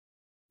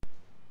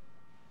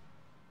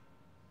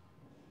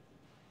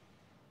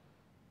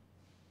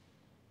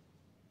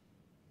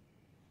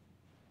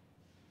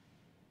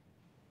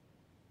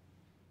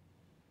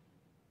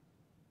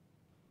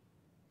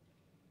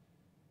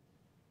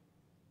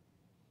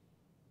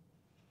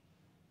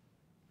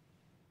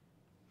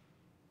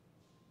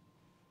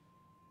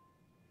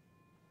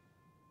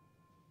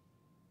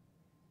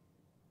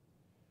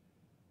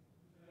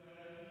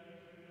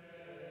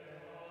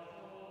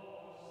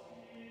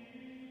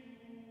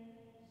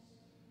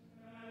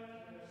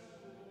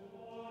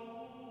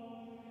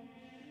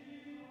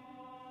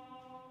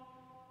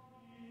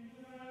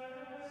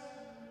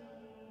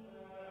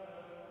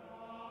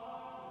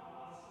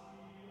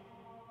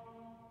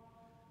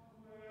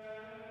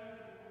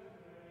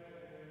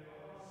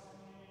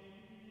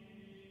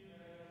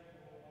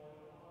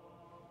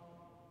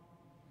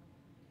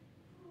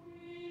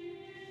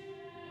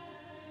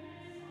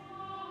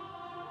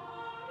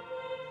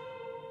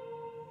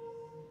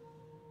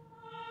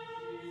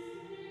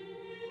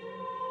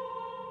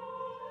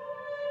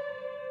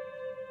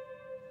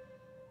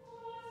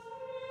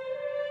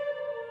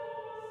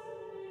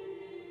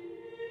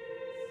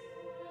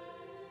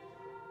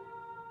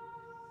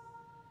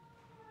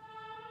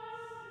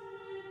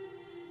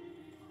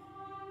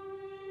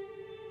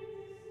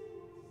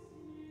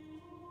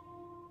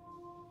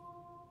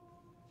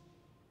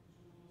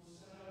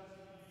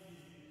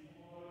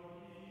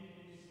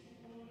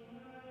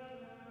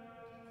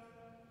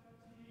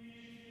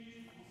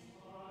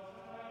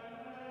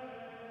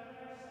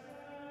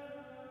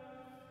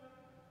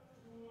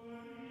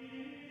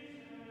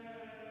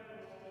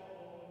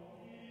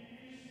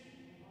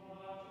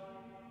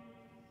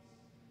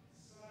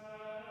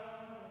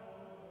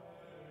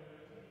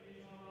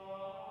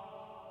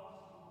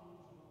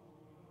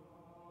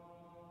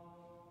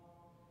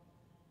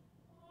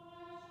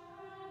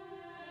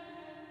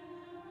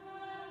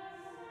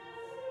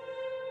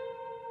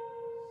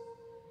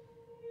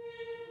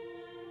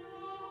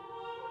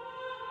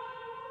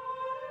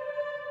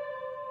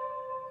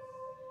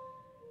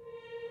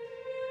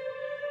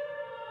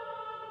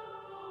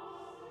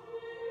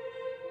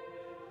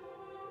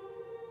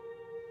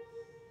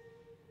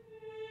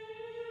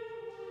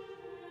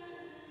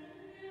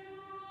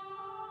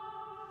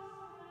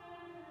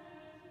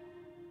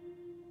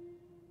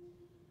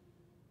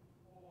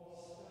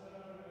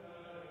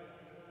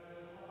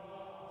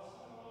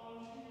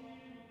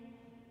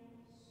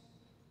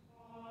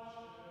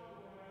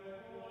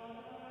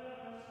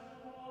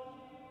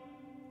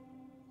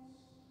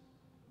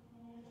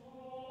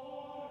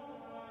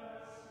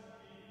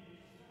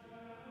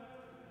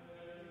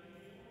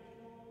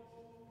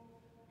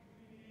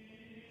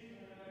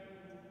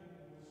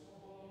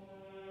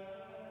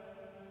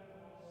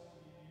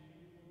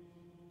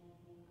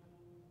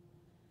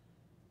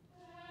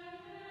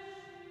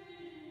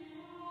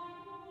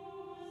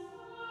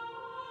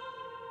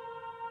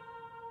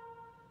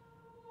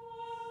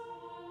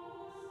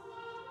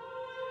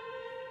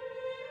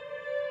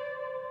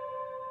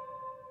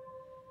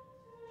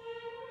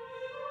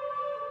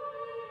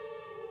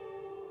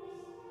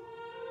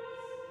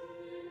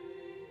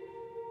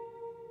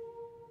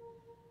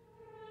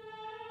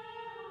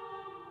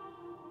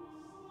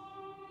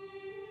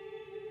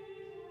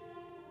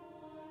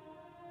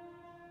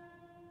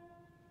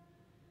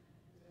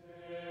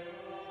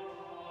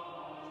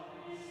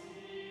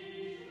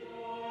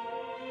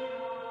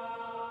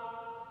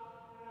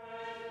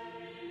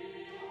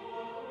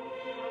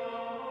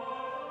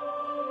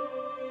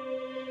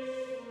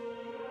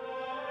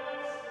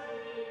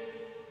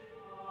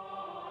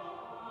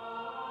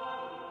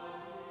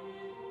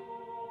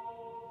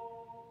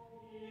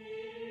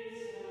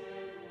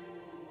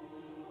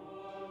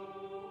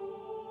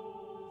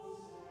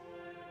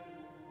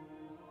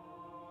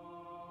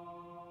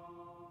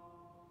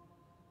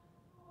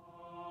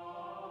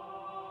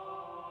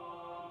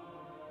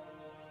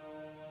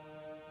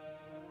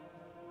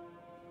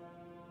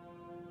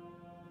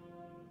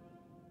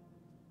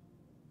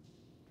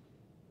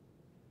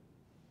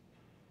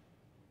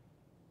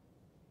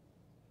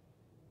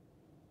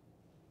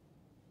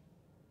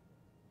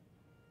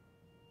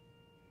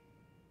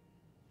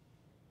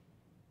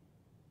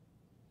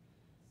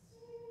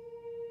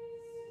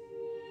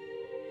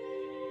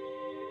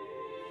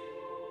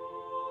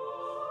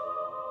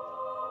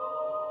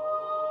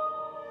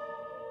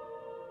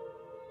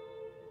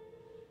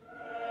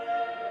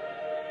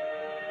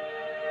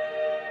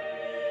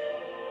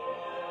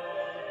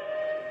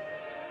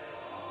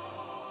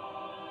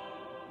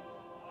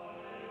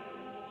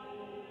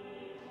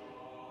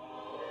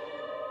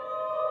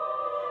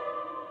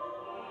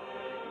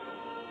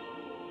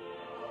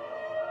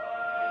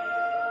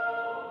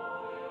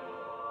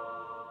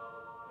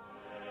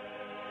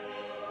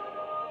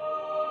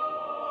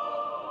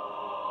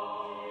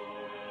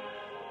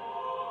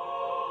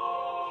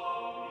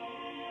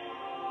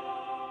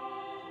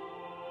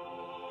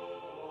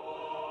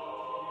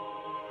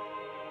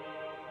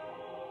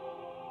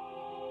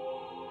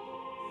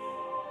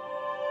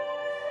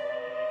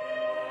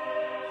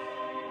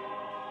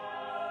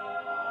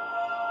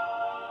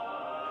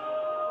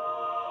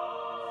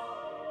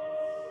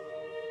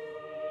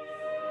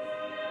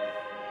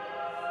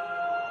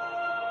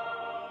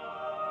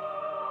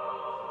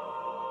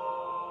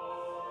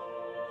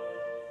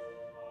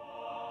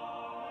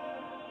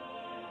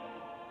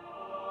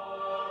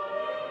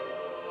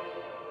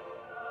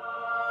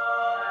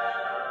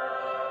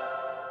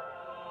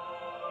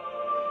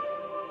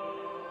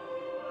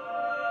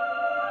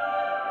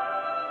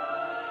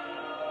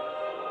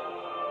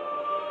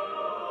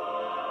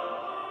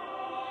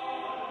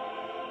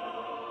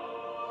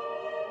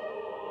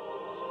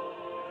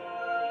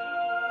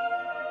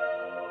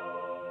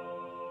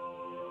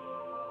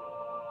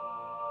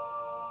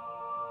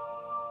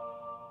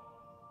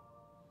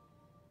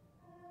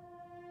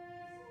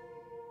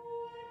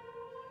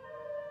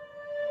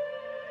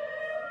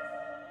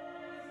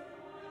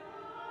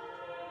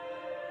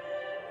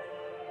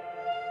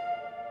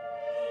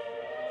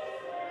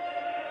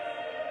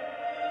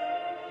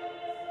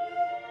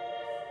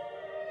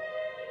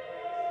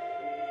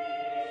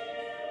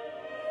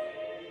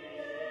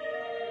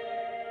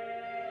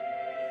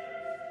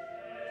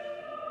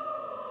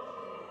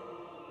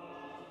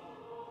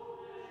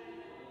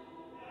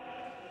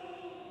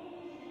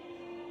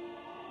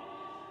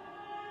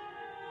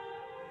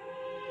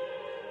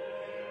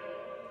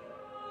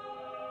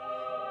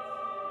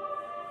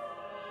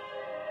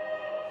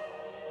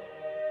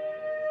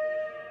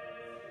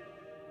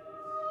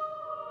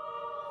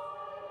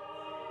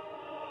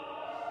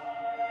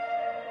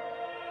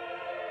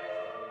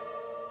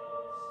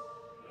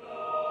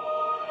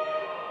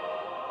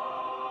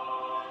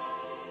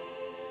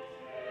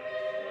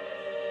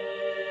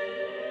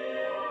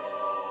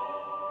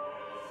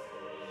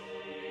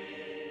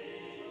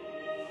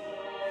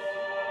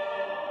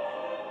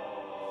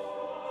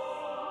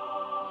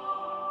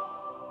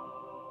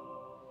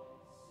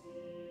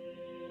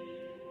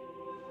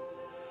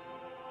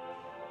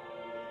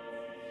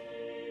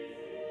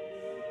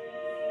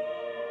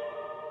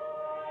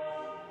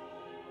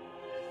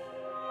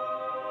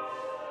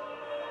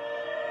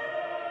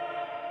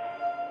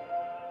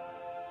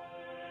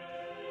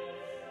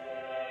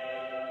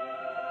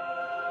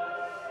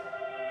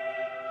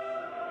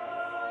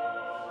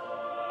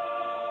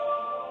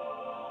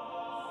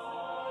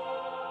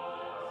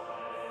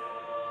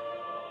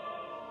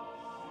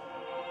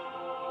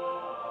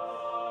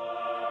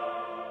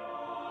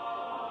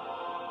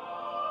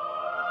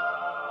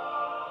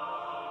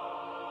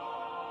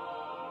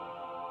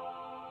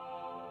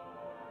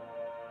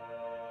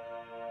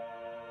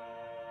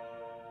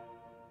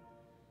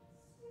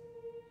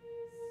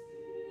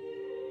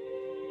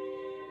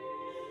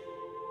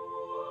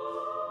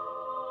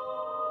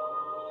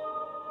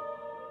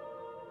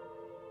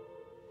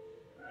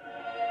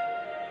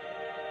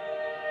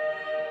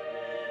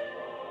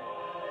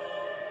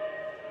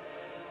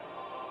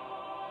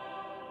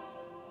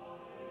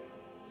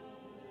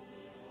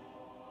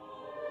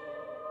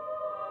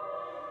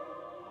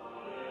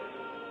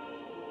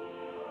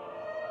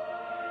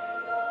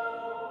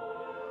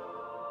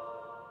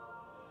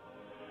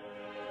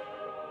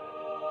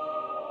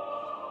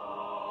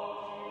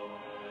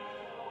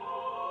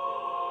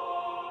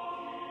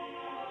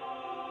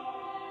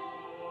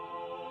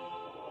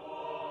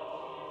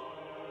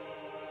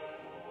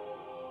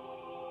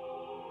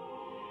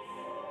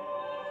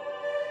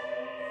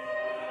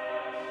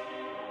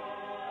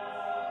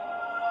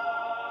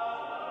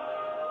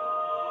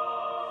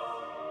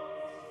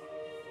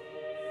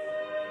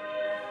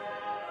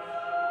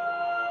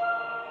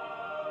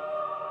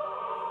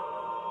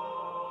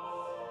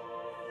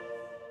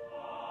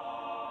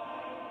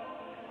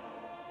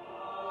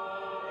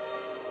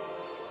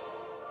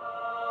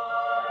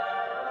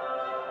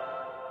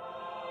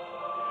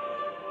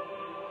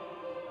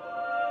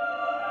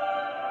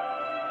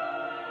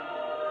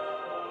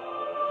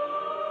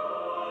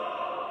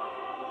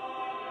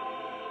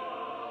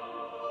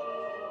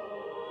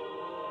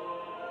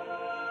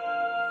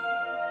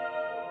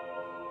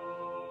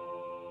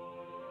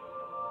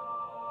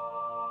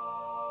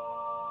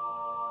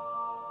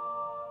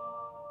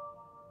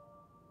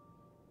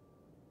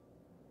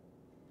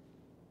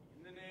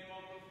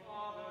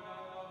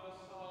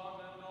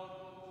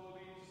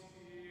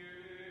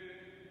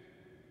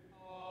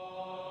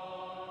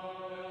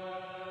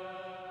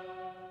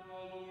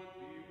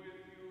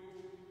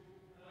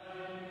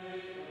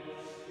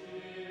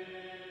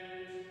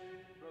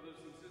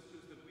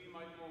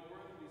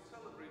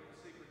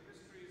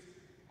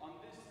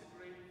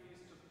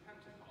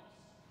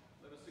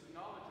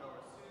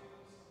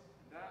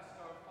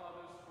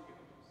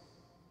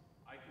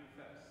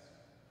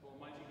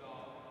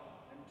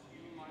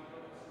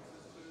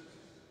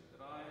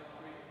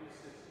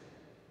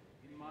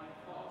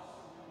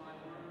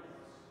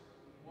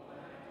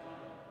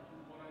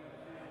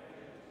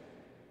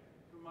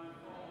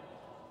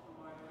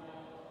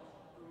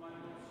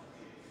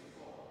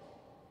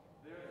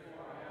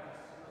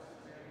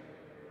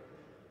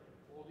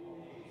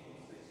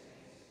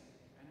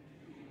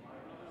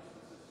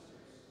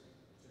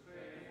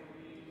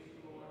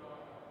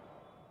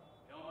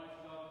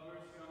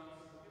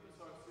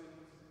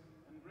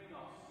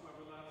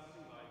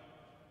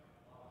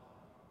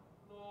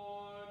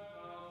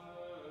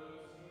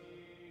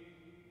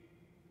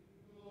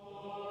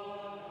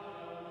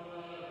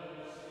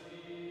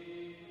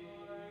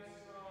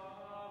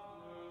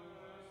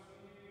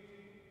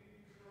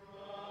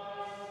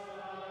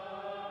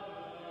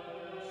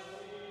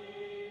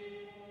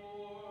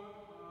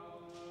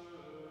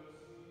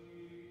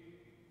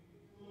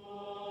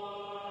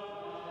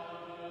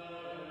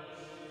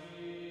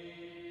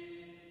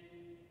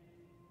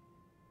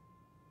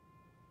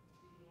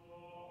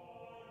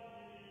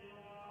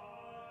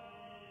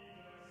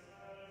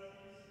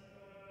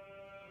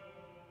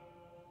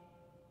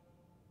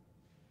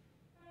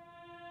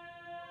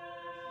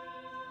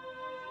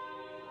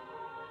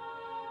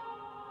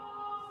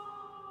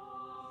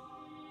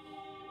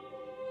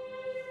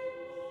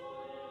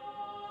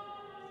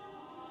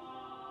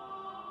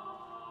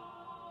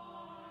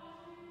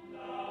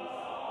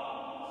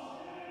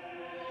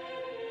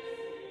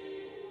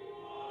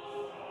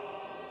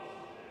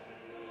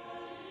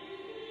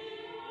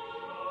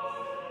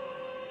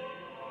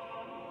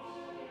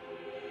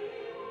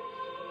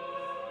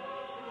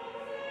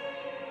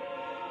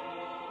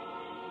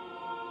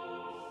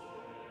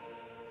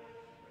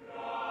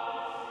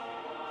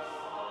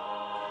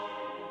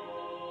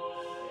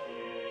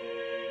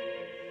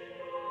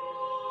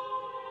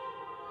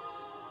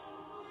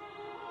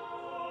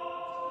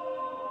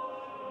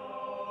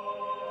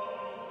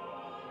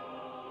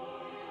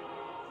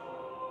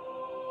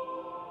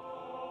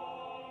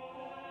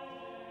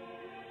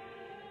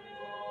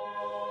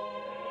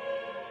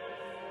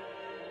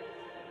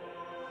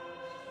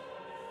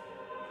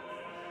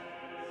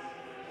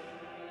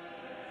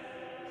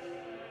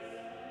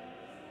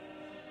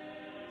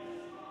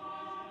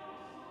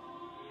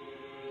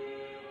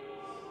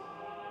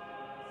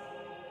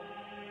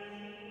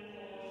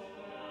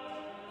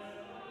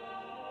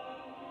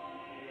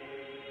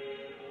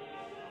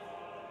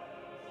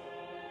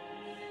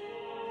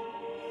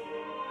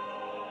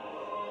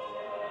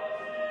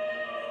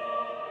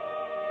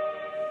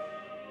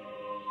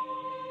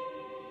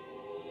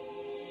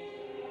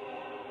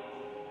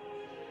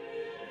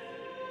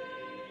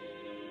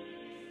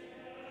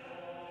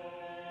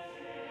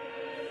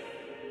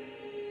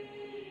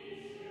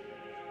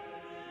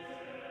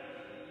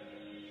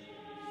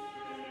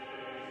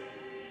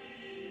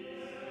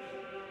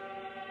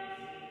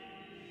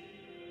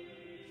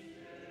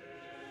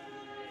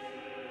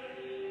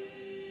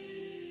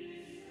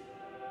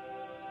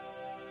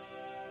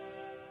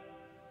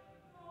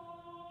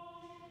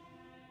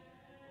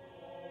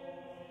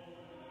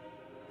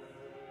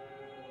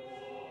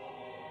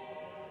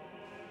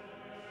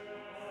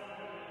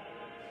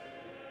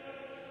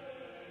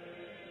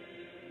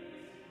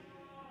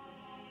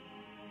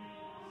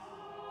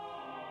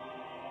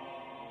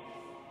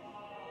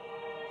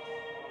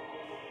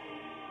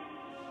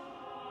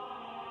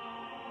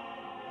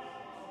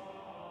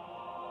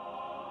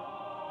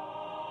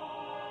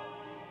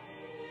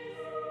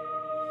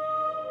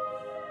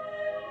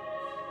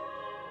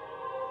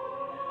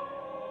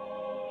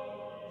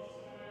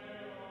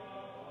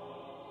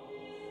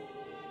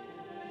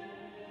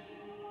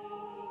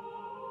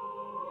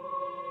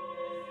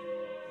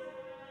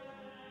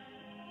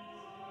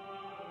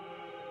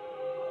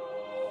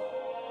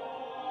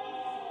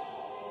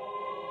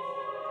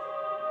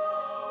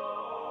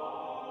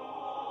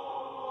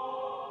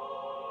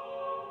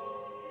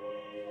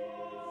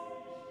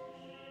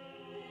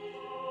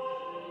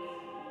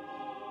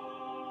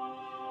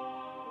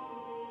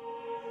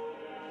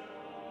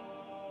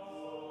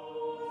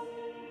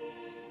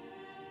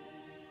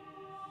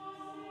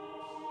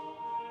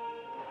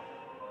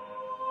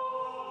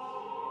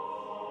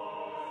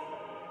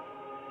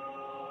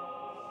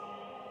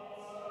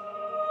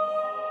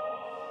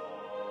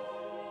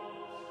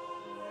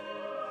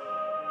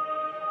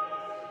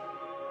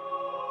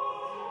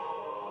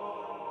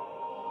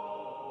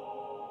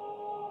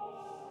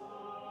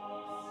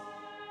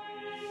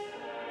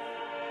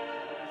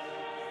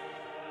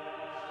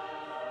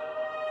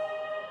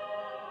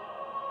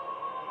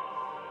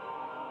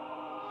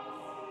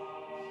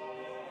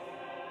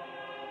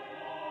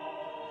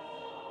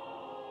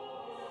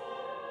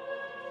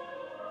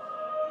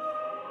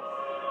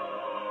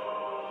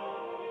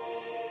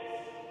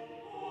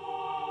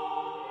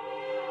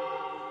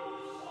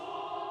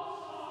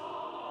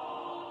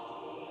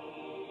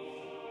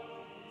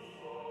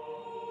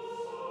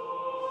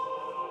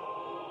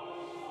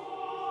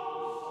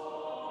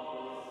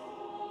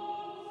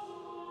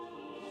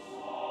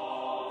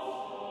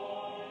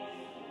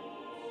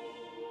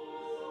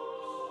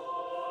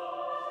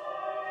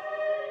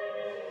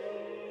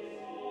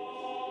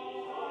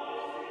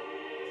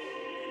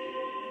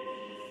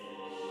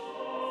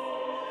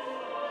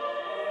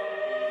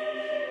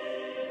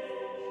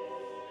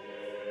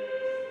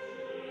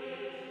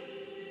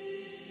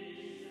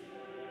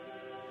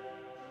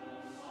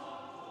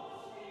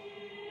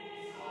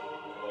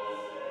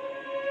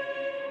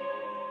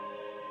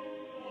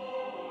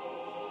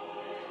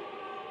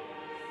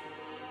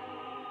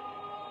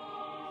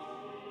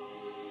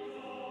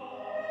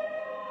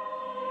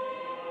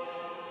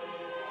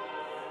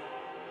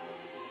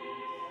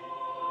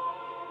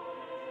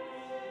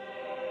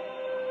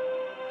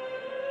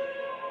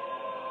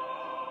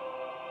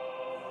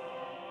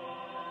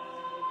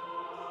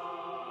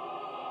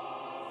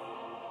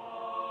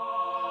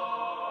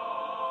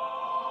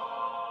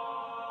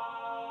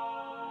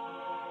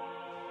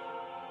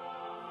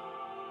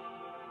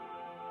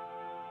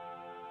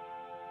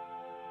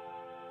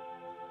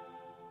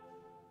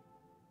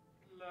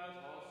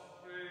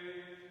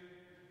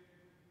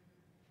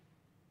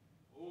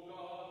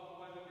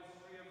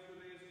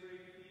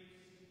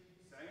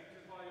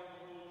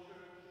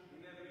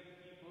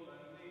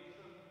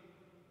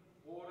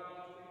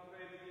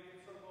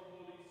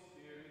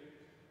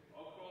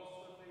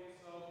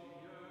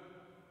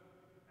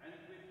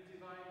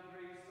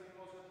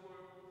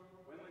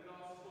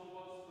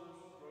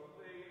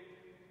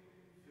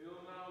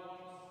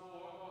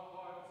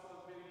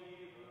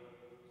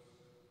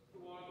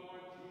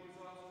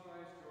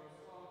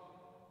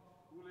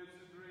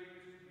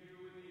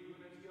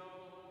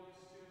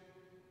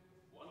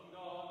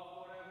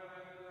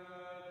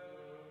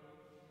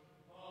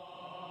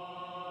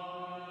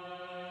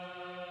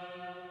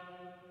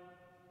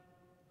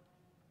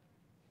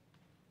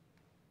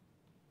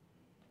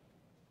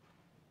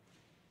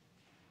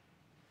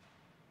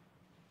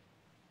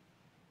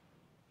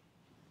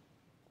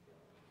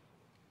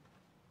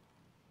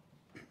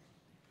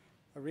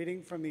A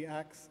reading from the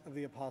Acts of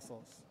the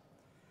Apostles.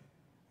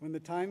 When the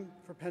time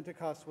for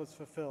Pentecost was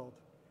fulfilled,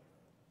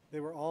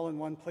 they were all in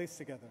one place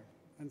together,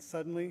 and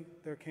suddenly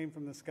there came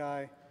from the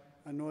sky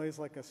a noise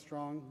like a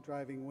strong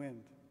driving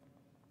wind,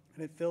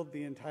 and it filled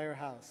the entire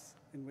house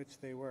in which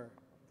they were.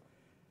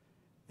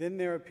 Then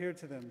there appeared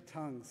to them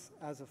tongues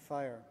as of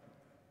fire,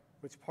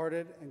 which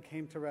parted and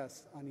came to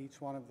rest on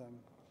each one of them.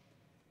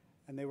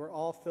 And they were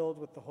all filled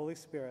with the Holy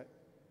Spirit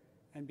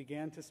and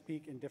began to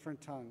speak in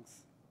different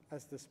tongues,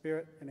 as the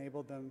Spirit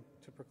enabled them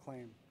to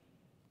proclaim.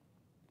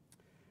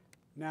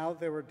 Now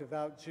there were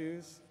devout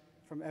Jews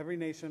from every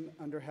nation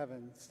under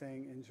heaven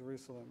staying in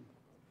Jerusalem.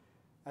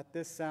 At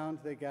this sound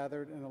they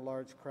gathered in a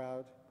large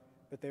crowd,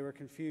 but they were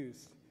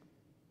confused,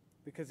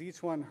 because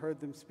each one heard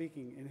them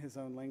speaking in his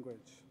own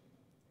language.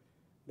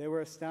 They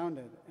were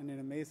astounded, and in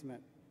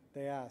amazement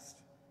they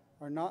asked,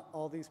 "Are not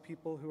all these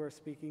people who are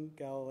speaking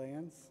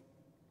Galileans?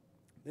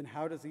 Then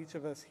how does each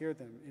of us hear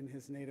them in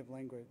his native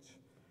language?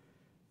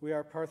 We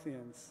are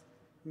Parthians,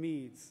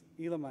 Medes,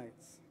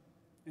 Elamites,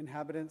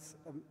 inhabitants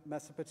of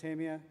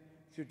Mesopotamia,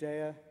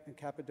 Judea and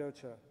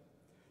Cappadocia,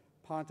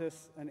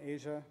 Pontus and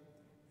Asia,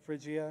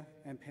 Phrygia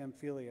and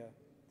Pamphylia,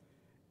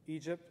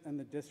 Egypt and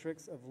the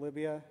districts of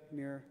Libya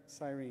near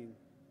Cyrene,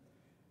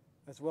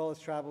 as well as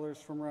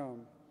travelers from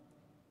Rome,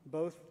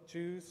 both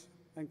Jews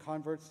and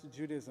converts to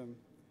Judaism,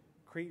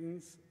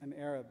 Cretans and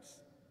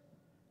Arabs.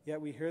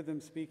 Yet we hear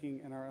them speaking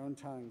in our own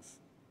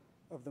tongues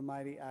of the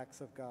mighty acts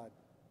of God."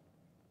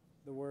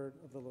 The word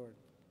of the Lord.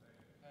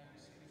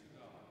 Thanks be to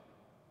God.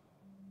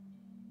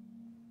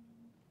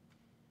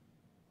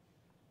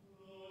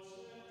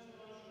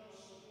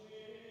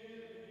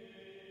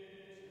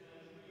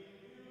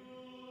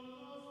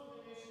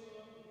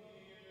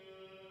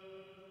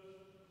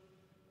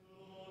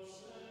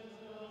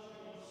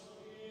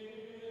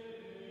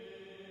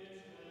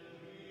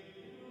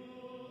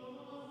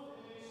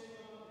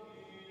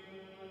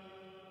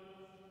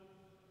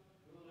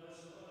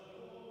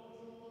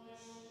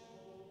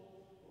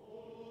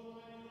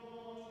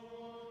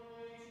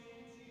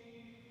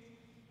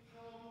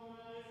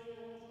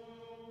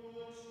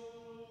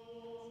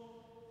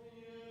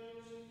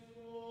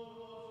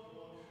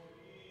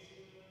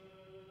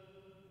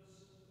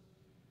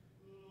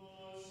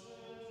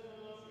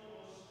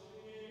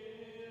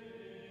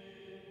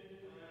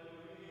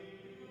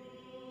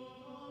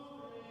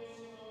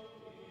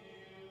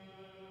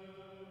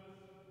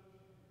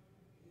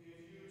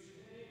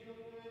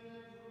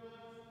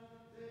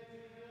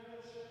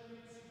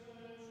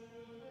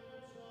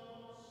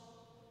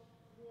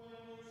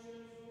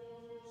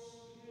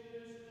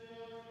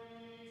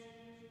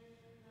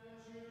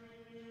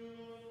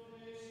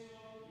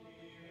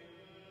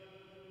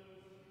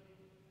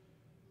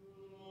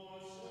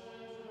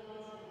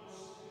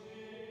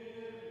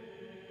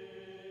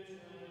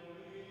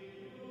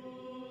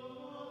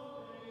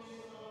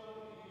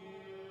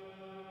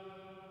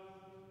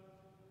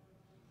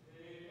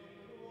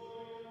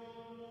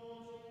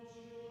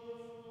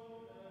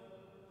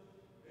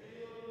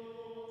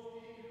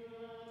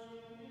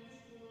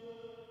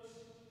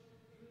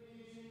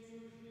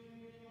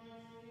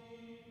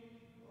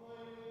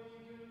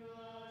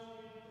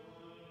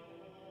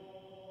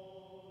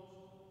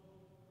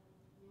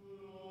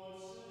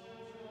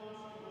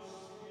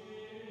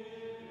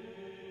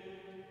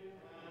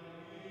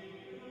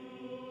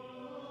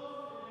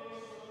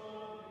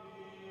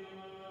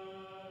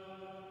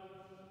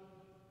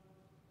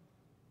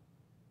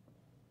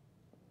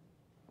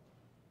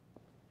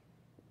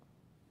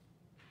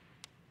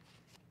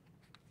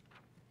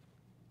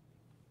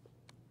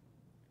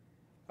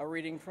 A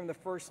reading from the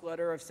first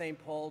letter of St.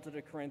 Paul to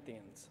the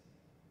Corinthians.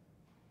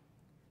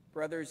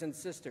 Brothers and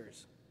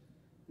sisters,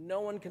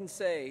 no one can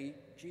say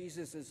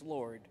Jesus is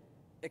Lord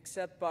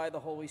except by the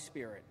Holy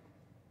Spirit.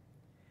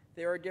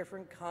 There are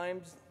different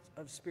kinds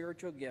of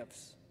spiritual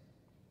gifts,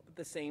 but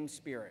the same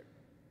Spirit.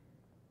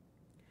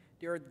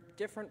 There are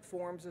different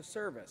forms of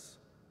service,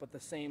 but the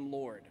same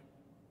Lord.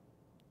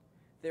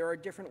 There are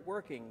different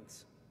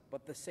workings,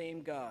 but the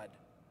same God,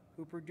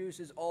 who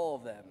produces all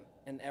of them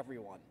and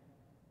everyone.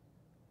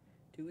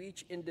 To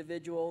each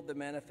individual, the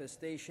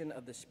manifestation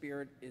of the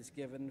Spirit is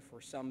given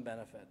for some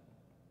benefit.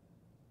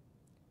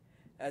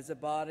 As a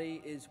body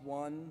is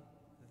one,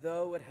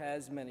 though it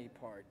has many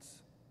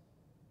parts,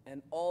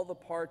 and all the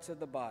parts of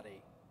the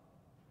body,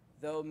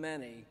 though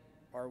many,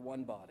 are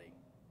one body,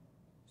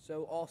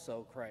 so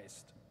also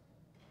Christ.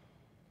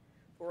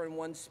 For in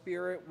one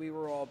Spirit we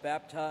were all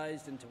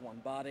baptized into one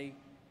body,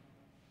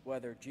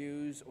 whether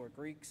Jews or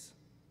Greeks,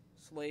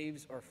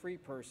 slaves or free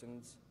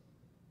persons,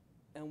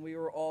 and we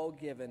were all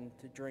given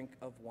to drink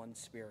of one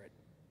Spirit.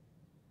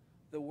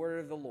 The word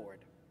of the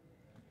Lord.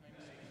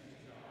 Thanks be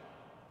to God.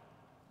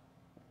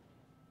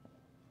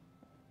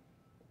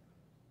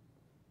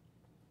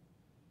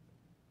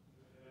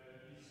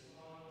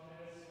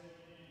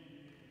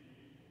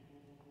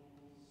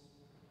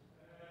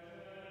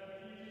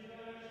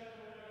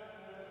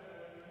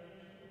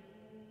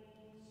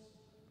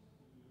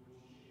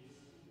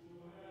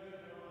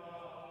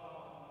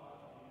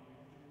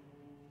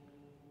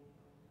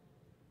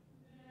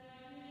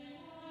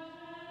 Amen.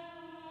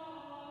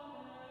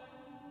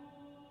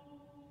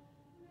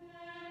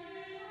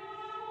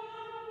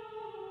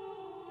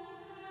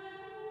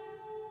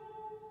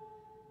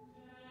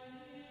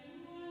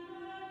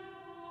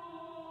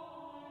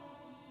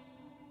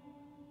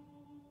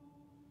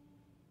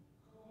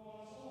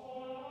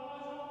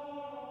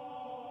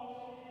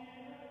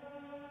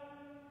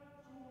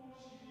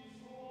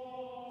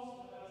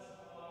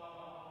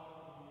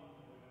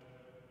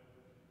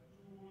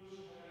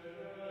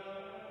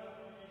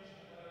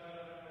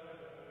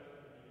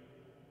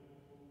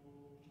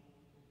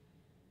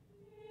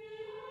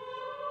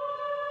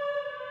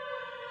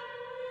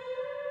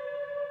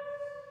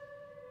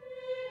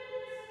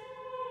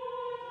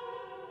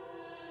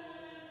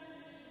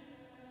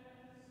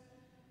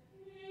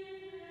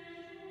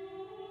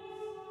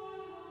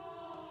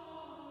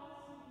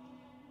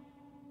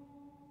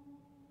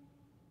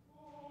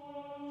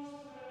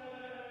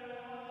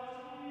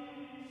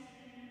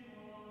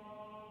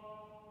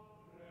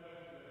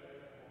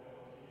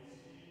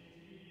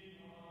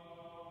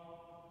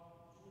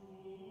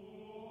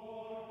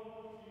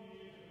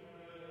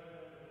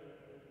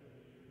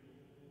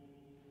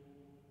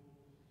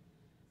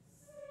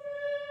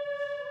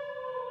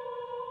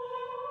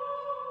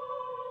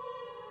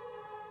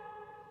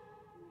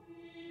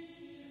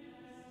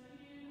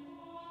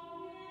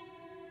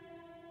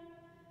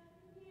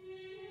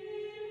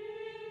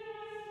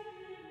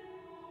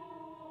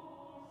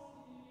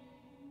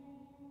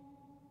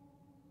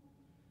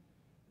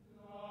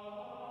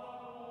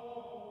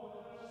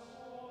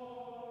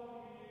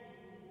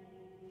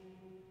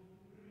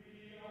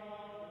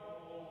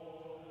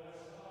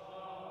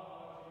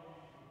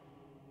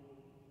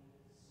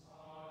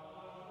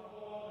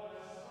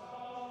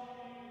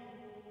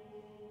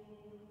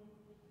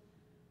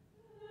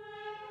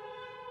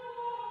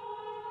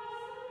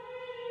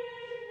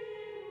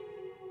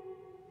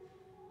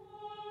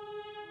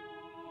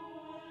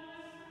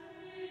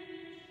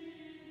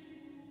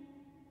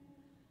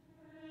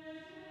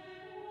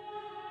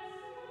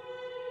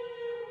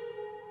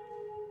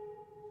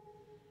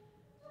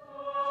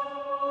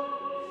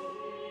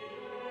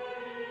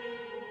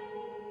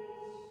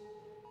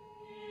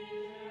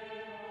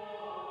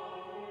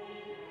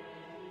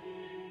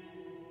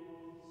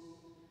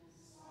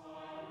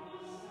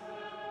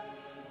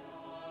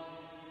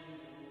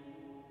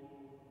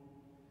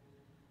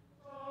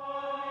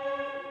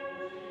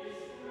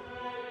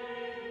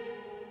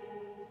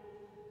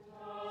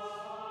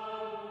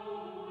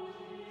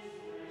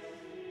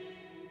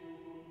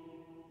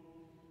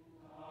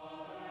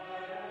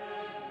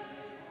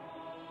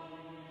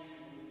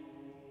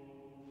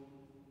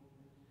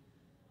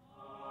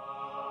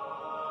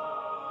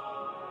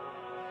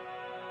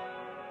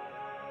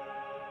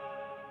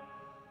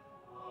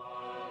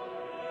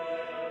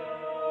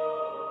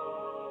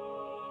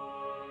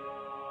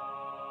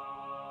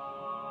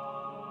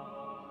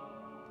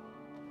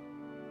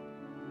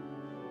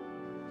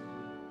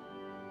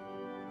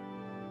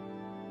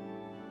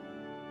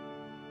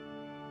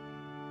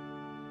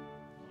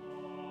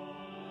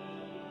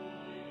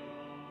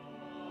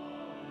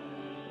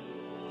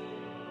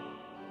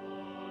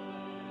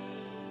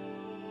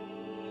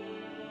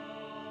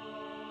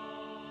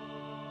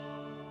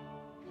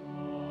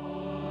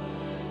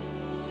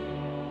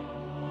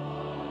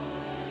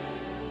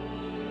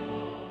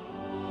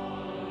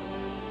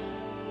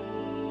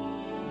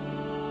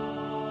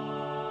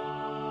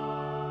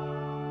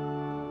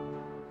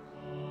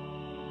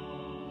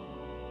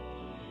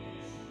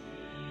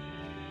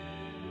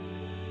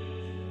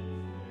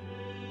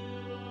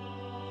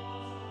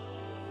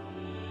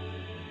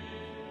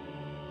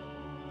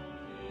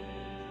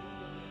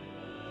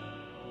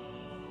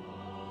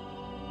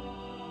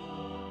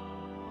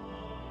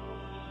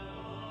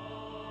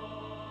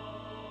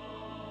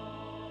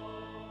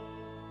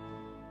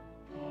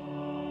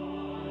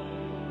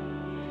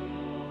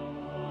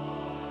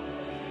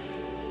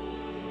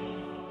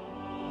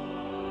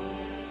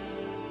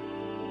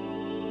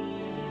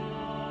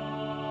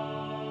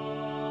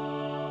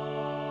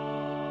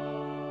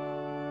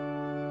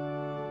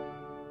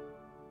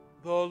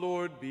 The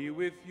Lord be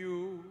with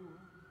you.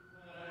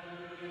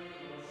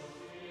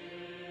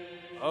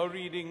 A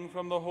reading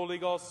from the Holy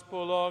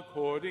Gospel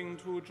according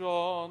to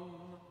John.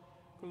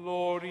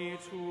 Glory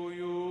to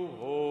you,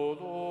 O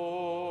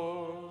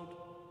Lord.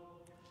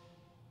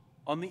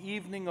 On the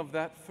evening of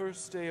that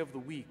first day of the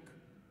week,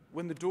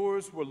 when the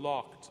doors were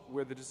locked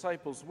where the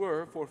disciples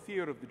were for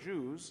fear of the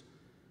Jews,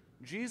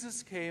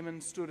 Jesus came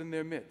and stood in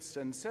their midst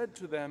and said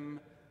to them,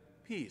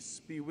 "Peace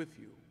be with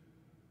you."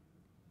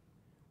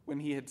 When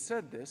he had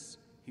said this,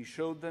 he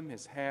showed them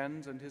his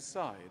hands and his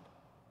side.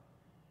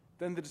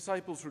 Then the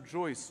disciples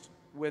rejoiced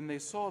when they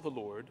saw the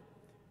Lord.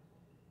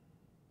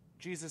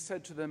 Jesus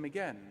said to them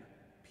again,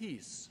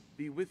 "Peace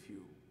be with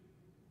you.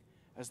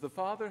 As the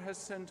Father has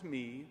sent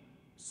me,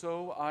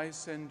 so I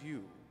send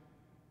you."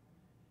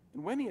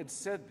 And when he had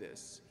said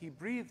this, he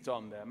breathed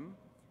on them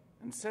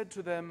and said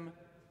to them,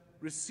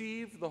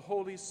 "Receive the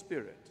Holy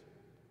Spirit.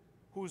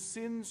 Whose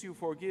sins you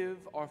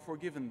forgive are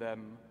forgiven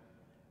them,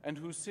 and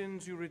whose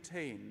sins you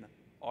retain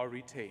are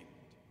retained."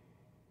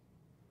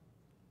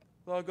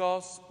 The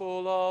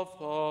Gospel of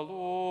the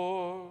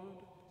Lord.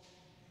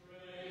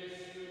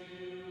 Praise to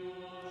you,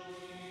 Lord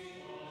Jesus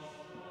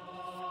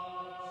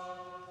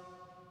Christ.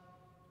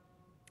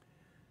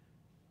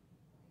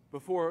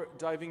 Before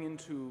diving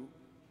into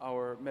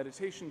our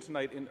meditation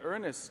tonight in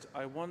earnest,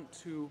 I want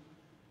to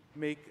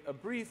make a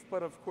brief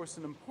but of course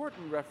an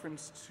important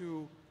reference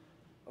to,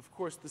 of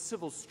course, the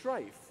civil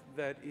strife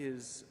that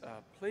is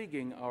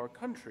plaguing our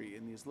country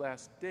in these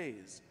last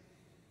days.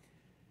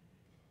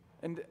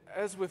 And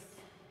as with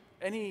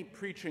any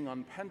preaching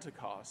on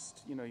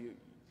Pentecost,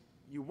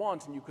 you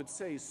want and you could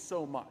say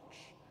so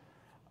much,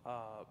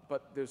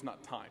 but there's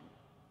not time.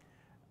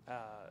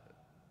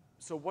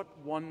 So what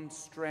one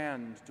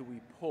strand do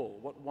we pull?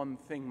 What one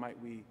thing might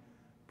we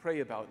pray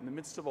about in the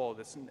midst of all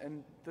this?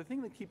 And the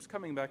thing that keeps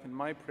coming back in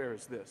my prayer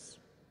is this: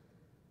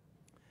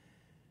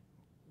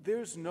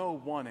 there's no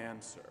one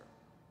answer.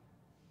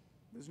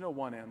 There's no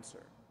one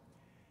answer.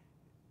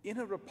 In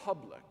a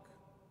republic,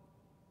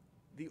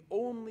 the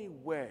only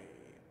way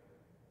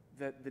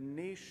that the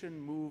nation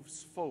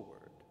moves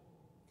forward,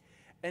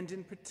 and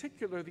in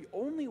particular, the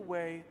only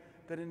way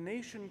that a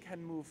nation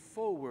can move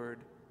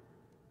forward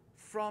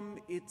from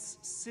its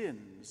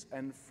sins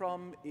and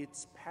from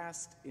its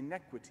past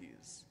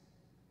inequities,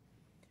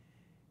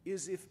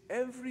 is if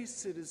every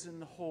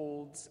citizen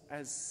holds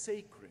as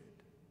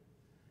sacred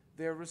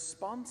their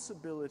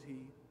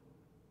responsibility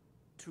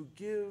to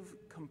give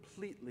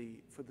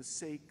completely for the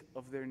sake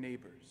of their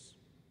neighbors.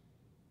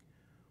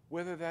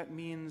 Whether that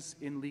means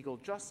in legal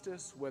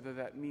justice, whether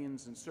that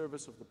means in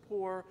service of the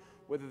poor,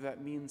 whether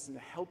that means in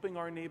helping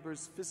our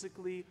neighbors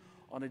physically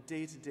on a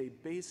day-to-day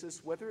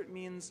basis, whether it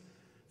means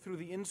through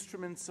the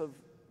instruments of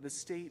the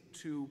state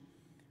to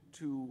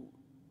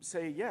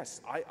say,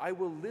 yes, I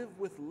will live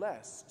with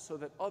less so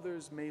that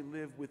others may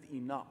live with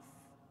enough.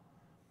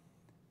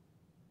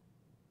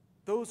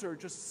 Those are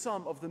just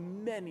some of the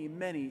many,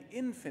 many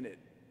infinite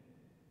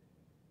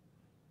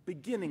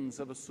beginnings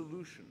of a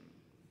solution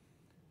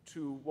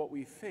to what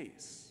we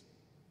face.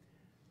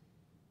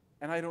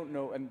 And I don't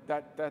know, and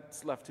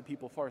that's left to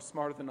people far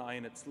smarter than I,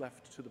 and it's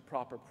left to the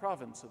proper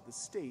province of the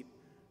state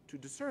to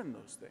discern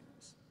those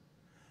things.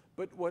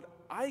 But what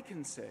I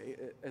can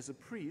say as a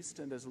priest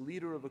and as a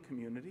leader of a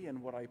community,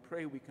 and what I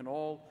pray we can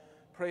all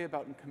pray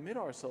about and commit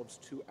ourselves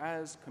to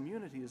as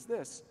community, is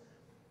this: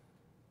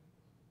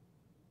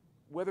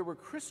 whether we're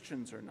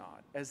Christians or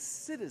not, as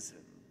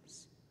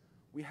citizens,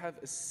 we have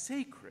a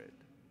sacred,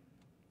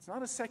 it's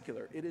not a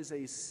secular, it is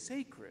a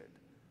sacred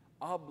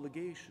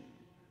obligation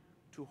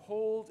to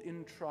hold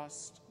in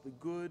trust the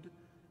good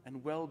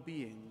and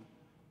well-being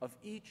of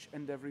each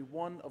and every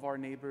one of our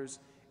neighbors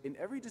in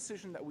every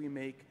decision that we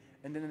make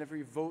and in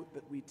every vote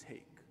that we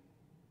take.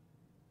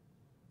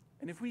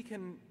 And if we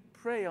can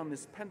pray on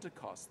this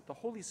Pentecost that the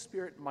Holy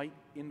Spirit might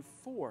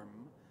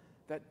inform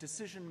that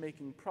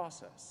decision-making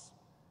process,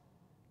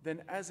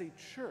 then as a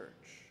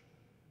church,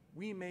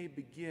 we may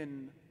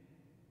begin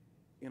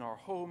in our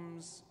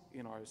homes,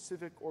 in our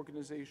civic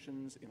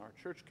organizations, in our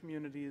church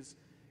communities,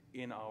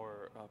 in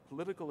our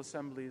political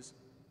assemblies,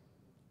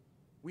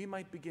 we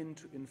might begin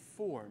to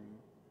inform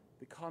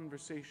the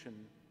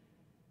conversation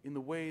in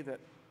the way that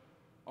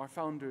our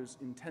founders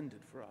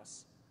intended for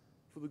us,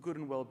 for the good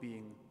and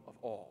well-being of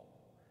all.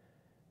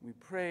 We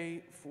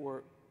pray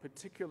for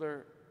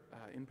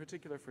in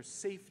particular for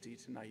safety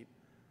tonight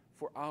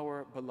for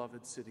our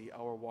beloved city,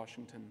 our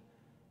Washington,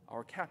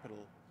 our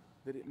capital,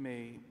 that it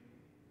may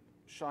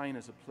shine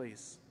as a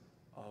place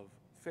of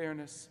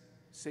fairness,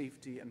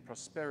 safety, and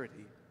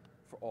prosperity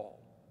for all.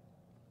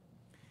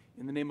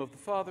 In the name of the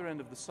Father,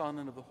 and of the Son,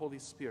 and of the Holy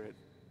Spirit,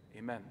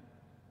 amen.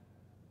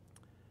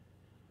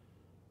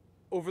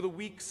 Over the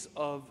weeks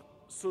of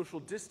social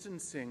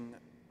distancing,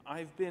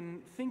 I've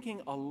been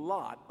thinking a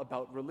lot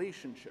about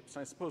relationships.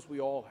 I suppose we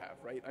all have,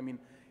 right? I mean,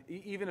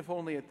 even if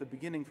only at the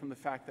beginning from the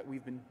fact that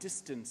we've been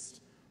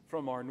distanced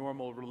from our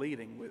normal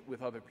relating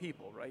with other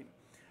people, right?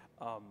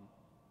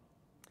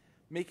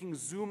 Making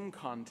Zoom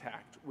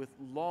contact with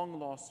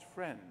long-lost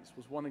friends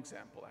was one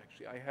example,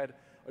 actually. I had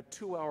a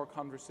 2-hour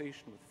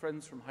conversation with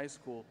friends from high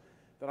school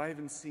that I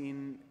haven't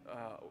seen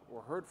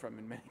or heard from,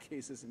 in many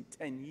cases, in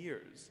 10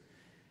 years.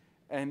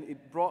 And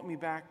it brought me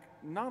back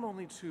not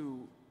only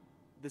to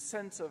the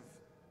sense of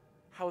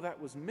how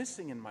that was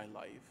missing in my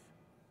life,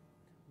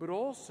 but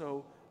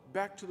also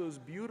back to those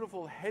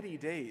beautiful, heady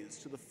days,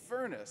 to the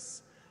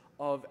furnace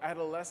of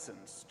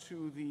adolescence,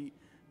 to the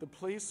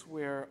place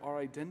where our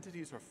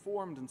identities are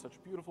formed in such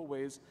beautiful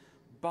ways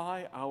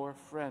by our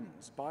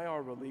friends, by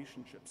our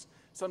relationships,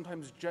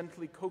 sometimes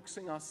gently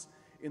coaxing us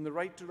in the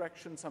right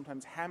direction,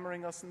 sometimes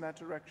hammering us in that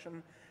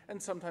direction, and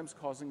sometimes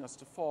causing us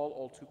to fall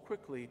all too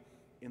quickly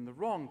in the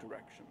wrong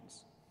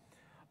directions.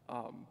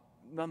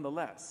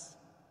 Nonetheless,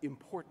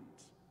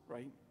 important,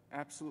 right?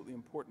 Absolutely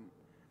important.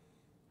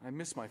 I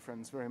miss my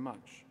friends very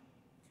much.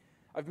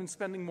 I've been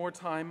spending more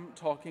time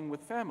talking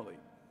with family.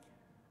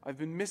 I've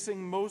been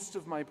missing most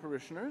of my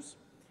parishioners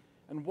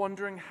and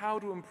wondering how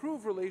to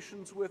improve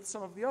relations with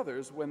some of the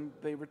others when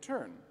they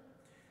return.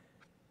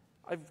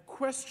 I've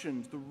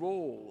questioned the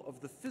role of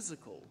the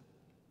physical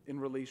in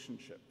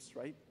relationships,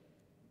 right?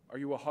 Are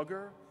you a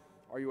hugger?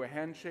 Are you a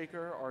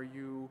handshaker? Are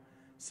you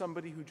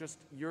somebody who just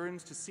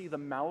yearns to see the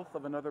mouth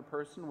of another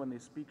person when they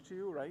speak to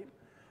you, right?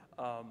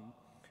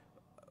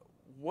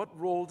 What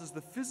role does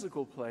the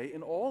physical play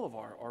in all of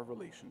our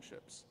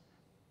relationships?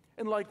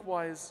 And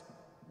likewise,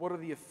 what are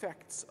the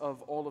effects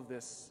of all of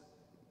this,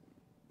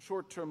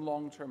 short-term,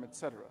 long-term,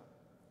 etc.?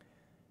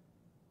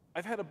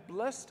 I've had a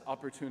blessed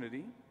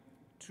opportunity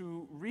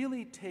to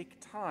really take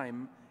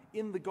time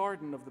in the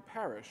garden of the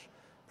parish,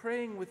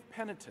 praying with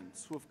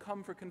penitents who have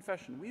come for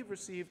confession. We've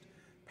received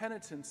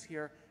penitents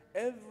here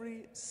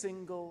every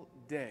single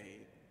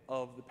day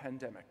of the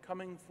pandemic,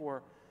 coming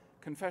for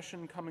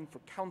confession, coming for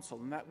counsel,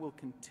 and that will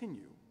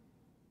continue.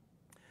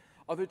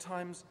 Other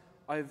times,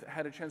 I've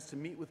had a chance to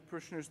meet with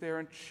parishioners there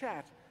and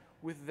chat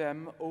with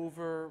them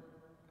over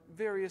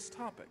various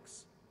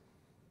topics.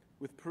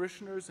 With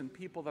parishioners and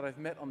people that I've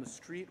met on the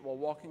street while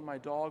walking my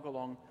dog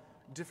along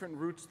different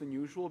routes than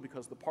usual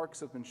because the parks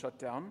have been shut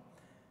down,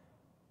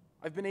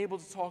 I've been able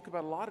to talk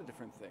about a lot of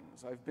different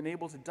things. I've been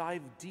able to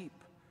dive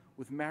deep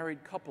with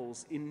married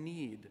couples in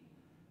need,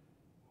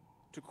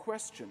 to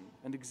question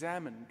and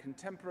examine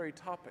contemporary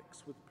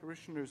topics with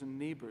parishioners and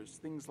neighbors,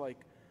 things like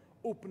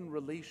open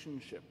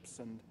relationships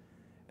and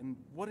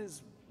what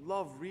is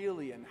love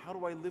really, and how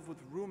do I live with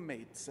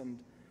roommates, and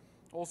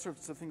all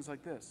sorts of things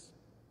like this.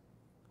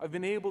 I've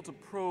been able to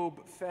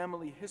probe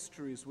family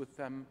histories with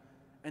them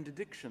and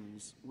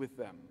addictions with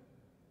them.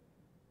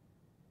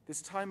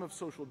 This time of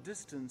social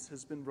distance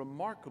has been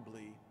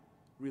remarkably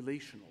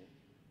relational.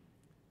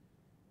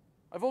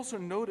 I've also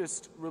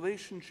noticed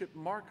relationship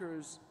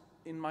markers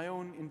in my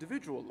own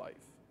individual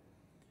life.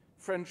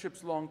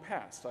 Friendships long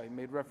past, I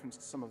made reference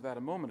to some of that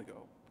a moment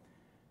ago.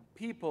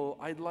 People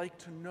I'd like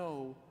to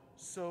know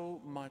so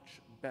much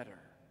better.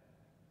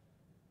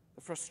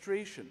 The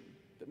frustration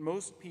that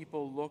most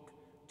people look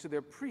to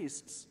their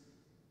priests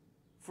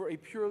for a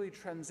purely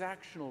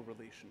transactional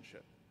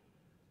relationship.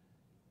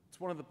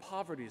 It's one of the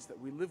poverties that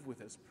we live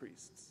with as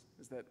priests,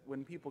 is that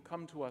when people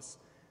come to us,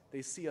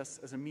 they see us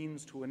as a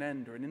means to an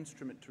end or an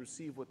instrument to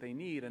receive what they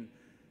need, and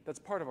that's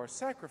part of our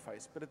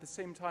sacrifice. But at the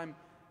same time,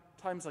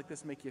 times like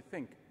this make you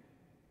think,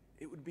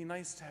 it would be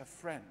nice to have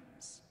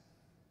friends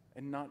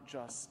and not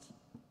just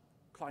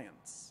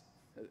clients,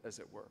 as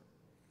it were.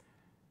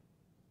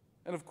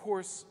 And of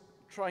course,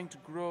 trying to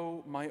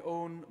grow my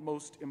own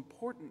most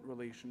important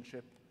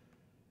relationship,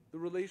 the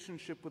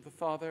relationship with the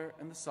Father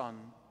and the Son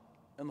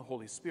and the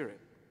Holy Spirit.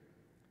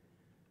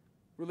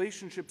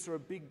 Relationships are a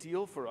big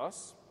deal for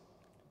us,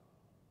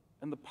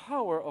 and the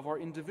power of our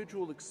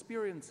individual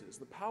experiences,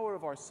 the power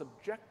of our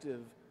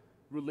subjective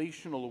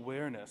relational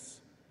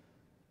awareness,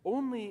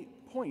 only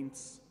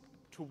points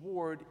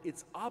toward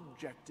its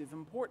objective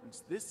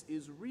importance. This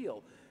is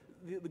real.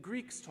 The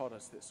Greeks taught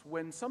us this.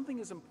 When something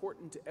is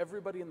important to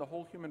everybody in the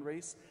whole human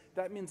race,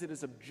 that means it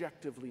is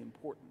objectively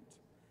important.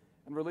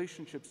 And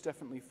relationships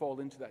definitely fall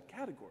into that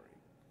category.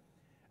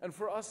 And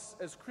for us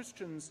as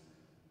Christians,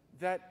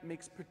 that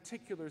makes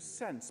particular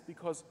sense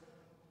because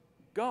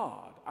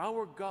God,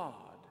 our God,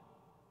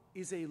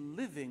 is a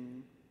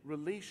living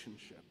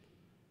relationship.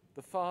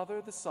 The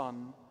Father, the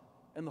Son,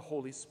 and the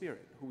Holy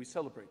Spirit, who we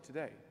celebrate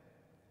today.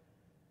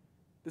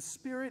 The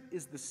Spirit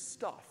is the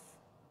stuff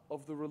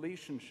of the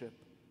relationship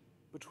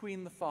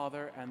between the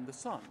Father and the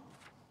Son.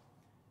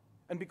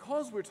 And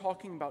because we're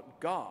talking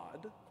about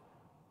God,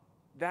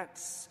 that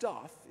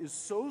stuff is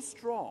so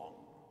strong,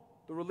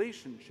 the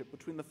relationship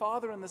between the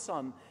Father and the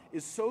Son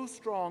is so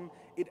strong,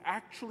 it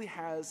actually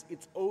has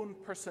its own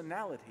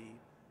personality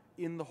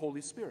in the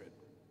Holy Spirit.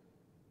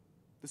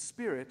 The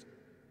Spirit,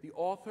 the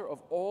author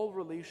of all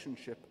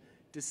relationship,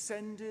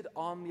 descended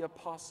on the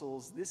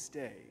apostles this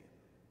day,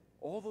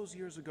 all those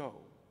years ago,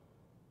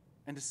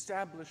 and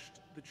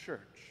established the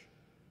church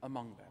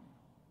among them.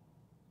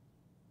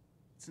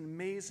 It's an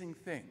amazing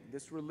thing,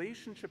 this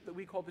relationship that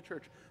we call the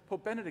church.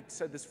 Pope Benedict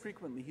said this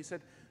frequently. He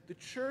said, the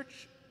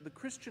church, the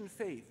Christian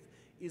faith,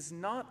 is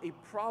not a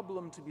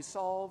problem to be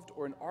solved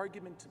or an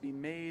argument to be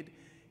made.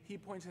 He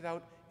pointed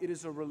out it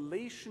is a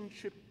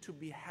relationship to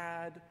be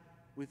had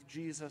with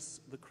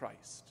Jesus the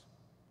Christ.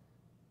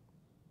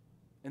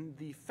 And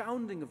the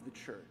founding of the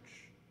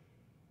church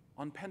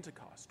on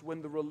Pentecost,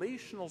 when the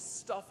relational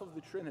stuff of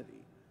the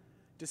Trinity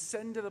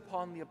descended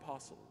upon the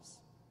apostles,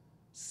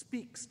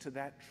 speaks to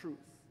that truth.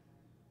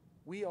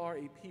 We are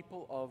a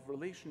people of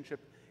relationship.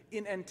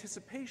 In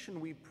anticipation,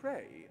 we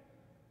pray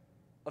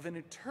of an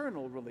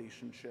eternal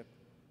relationship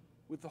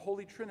with the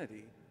Holy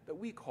Trinity that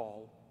we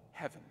call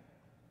heaven.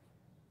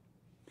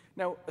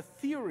 Now,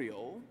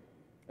 ethereal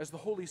as the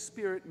Holy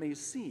Spirit may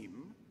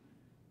seem,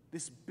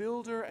 this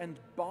builder and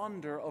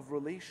bonder of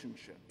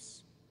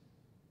relationships,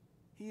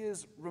 he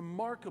is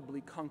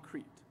remarkably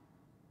concrete.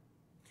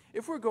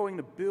 If we're going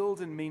to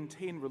build and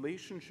maintain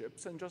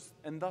relationships,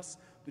 and thus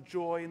the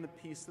joy and the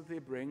peace that they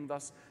bring,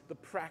 thus the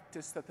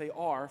practice that they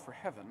are for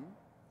heaven,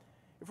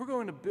 if we're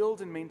going to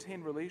build and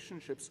maintain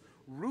relationships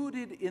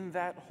rooted in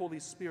that Holy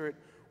Spirit,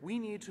 we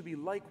need to be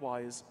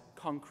likewise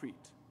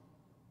concrete.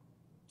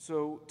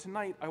 So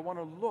tonight I want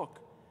to look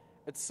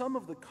at some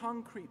of the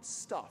concrete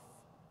stuff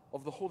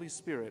of the Holy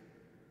Spirit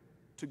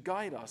to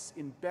guide us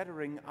in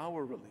bettering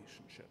our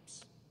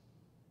relationships,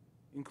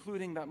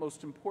 including that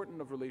most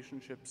important of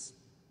relationships,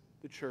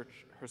 the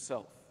church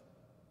herself.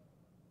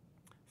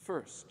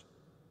 First,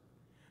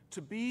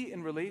 to be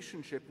in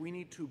relationship, we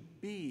need to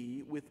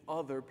be with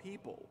other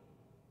people.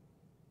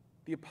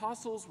 The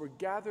apostles were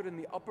gathered in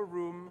the upper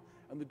room,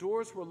 and the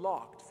doors were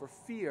locked for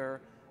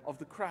fear of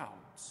the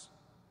crowds.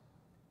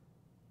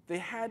 They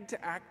had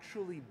to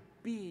actually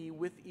be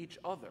with each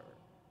other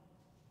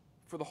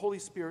for the Holy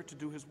Spirit to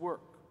do his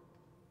work.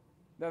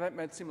 Now, that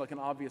might seem like an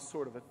obvious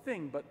sort of a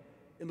thing, but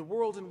in the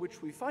world in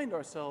which we find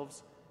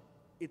ourselves,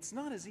 it's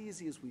not as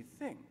easy as we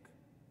think.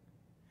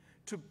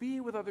 To be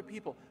with other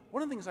people.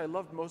 One of the things I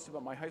loved most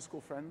about my high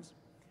school friends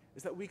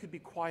is that we could be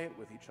quiet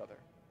with each other.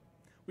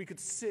 We could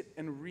sit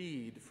and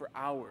read for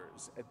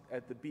hours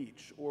at the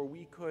beach, or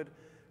we could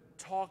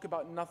talk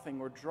about nothing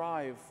or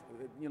drive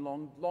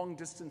long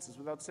distances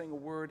without saying a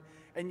word,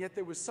 and yet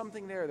there was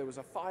something there. There was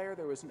a fire,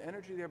 there was an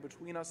energy there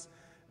between us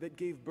that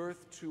gave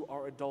birth to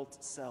our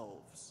adult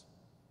selves.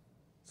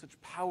 Such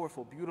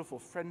powerful, beautiful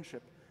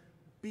friendship,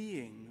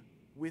 being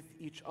with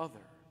each other.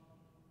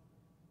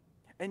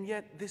 And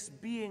yet this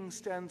being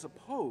stands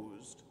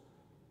opposed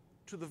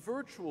to the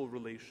virtual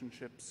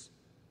relationships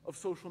of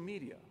social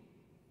media.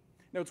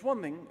 Now, it's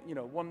one thing,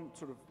 one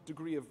sort of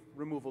degree of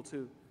removal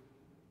to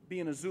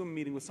be in a Zoom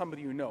meeting with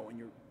somebody you know and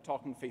you're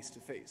talking face to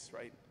face,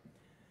 right?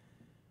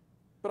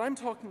 But I'm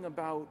talking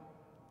about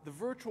the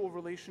virtual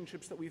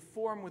relationships that we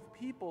form with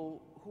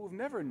people who have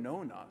never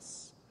known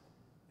us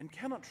and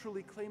cannot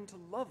truly claim to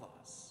love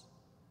us.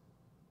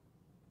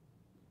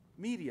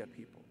 Media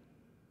people,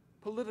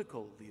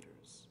 political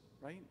leaders,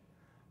 right?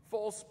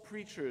 False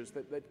preachers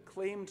that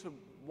claim to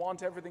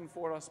want everything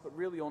for us but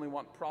really only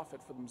want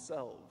profit for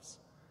themselves.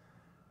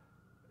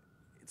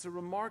 It's a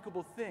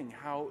remarkable thing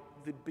how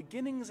the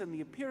beginnings and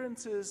the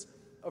appearances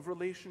of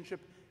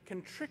relationship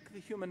can trick the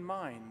human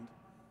mind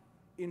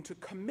into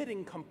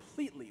committing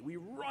completely. We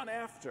run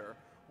after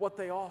what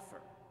they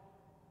offer,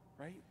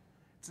 right?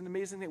 It's an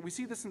amazing thing. We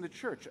see this in the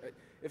church.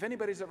 If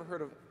anybody's ever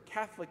heard of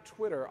Catholic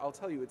Twitter, I'll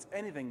tell you, it's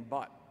anything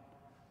but,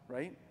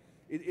 right?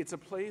 It's a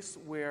place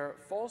where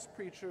false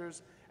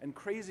preachers and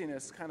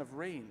craziness kind of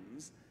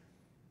reigns,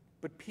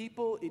 but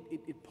people,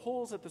 it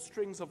pulls at the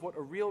strings of what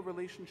a real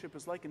relationship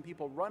is like, and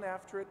people run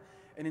after it,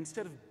 and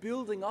instead of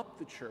building up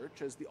the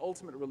church, as the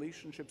ultimate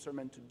relationships are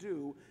meant to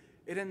do,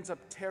 it ends up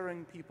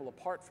tearing people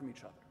apart from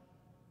each other.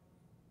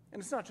 And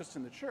it's not just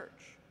in the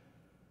church.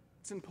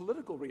 It's in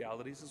political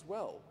realities as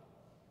well.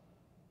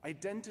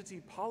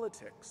 Identity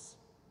politics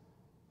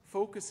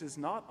focuses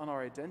not on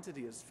our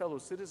identity as fellow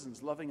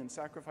citizens loving and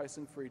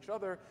sacrificing for each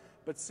other,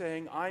 but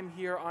saying, I'm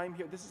here,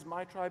 this is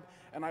my tribe,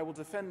 and I will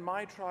defend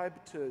my tribe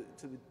to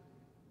the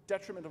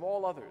detriment of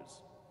all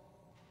others,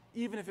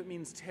 even if it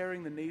means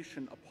tearing the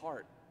nation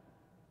apart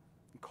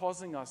and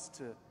causing us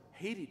to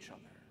hate each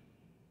other.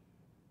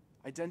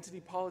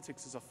 Identity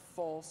politics is a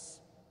false,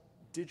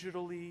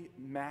 digitally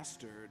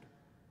mastered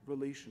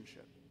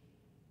relationship.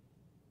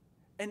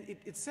 And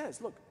it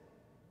says, look,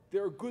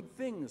 there are good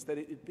things that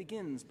it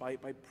begins by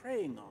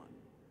preying on,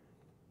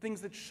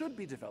 things that should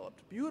be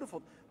developed,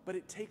 beautiful, but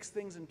it takes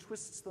things and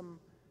twists them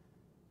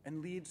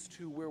and leads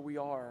to where we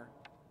are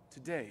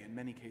today in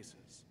many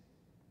cases.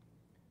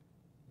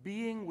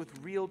 Being with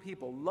real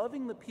people,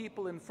 loving the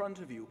people in front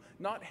of you,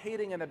 not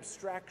hating an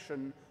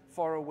abstraction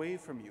far away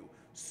from you,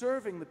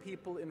 serving the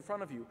people in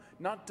front of you,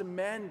 not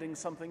demanding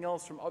something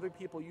else from other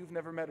people you've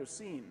never met or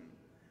seen.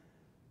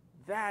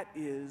 That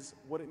is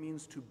what it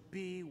means to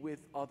be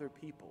with other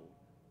people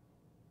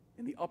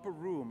in the upper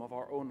room of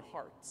our own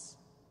hearts,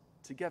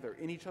 together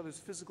in each other's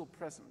physical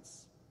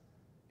presence,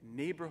 in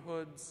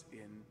neighborhoods,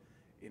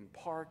 in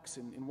parks,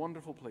 in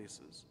wonderful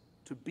places,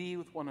 to be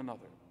with one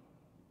another.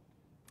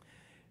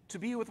 To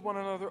be with one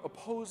another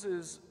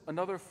opposes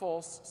another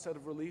false set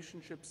of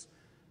relationships,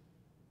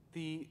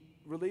 the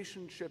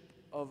relationship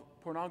of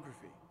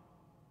pornography.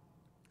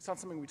 It's not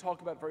something we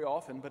talk about very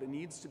often, but it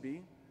needs to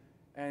be,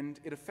 and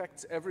it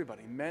affects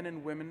everybody, men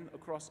and women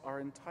across our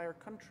entire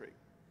country.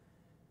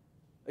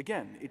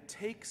 Again, it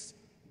takes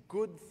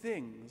good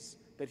things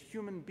that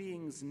human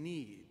beings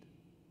need: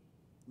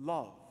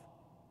 love,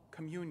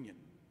 communion,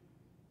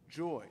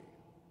 joy,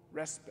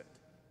 respite.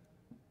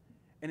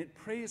 And it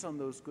preys on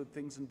those good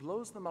things and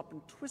blows them up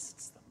and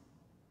twists them.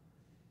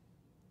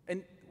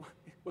 And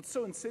what's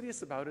so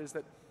insidious about it is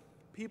that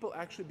people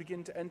actually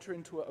begin to enter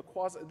into a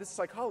quasi, this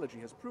psychology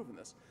has proven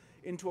this,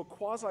 into a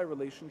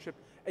quasi-relationship,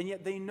 and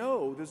yet they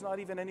know there's not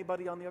even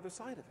anybody on the other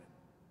side of it.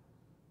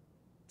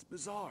 It's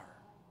bizarre.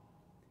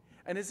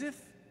 And as if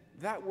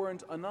that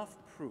weren't enough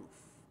proof,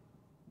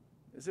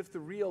 as if the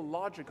real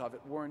logic of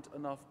it weren't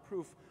enough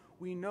proof,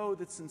 we know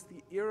that since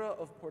the era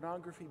of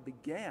pornography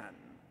began,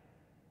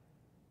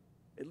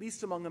 at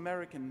least among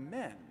American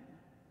men,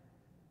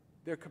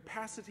 their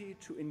capacity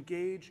to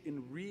engage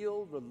in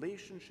real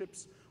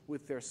relationships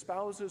with their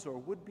spouses or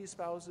would-be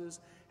spouses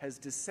has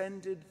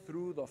descended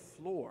through the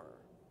floor,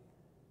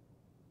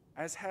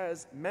 as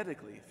has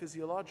medically,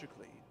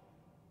 physiologically,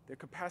 their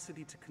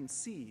capacity to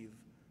conceive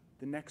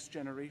the next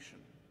generation.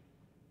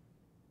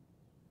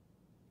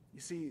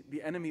 You see,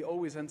 the enemy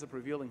always ends up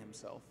revealing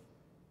himself,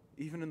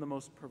 even in the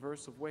most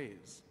perverse of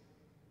ways.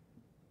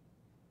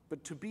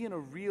 But to be in a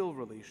real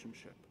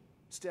relationship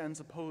stands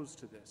opposed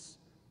to this,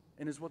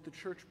 and is what the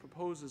church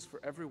proposes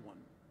for everyone.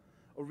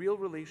 A real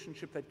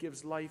relationship that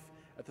gives life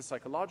at the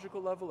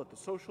psychological level, at the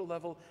social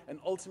level, and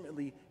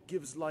ultimately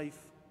gives life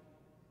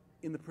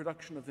in the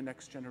production of the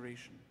next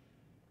generation.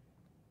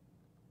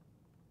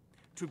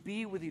 To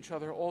be with each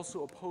other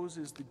also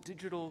opposes the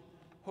digital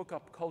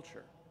hookup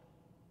culture.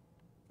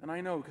 And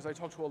I know, because I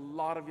talk to a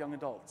lot of young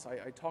adults.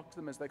 I talk to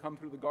them as they come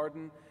through the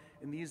garden.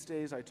 In these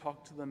days, I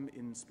talk to them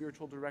in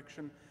spiritual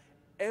direction.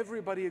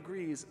 Everybody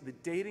agrees the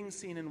dating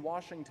scene in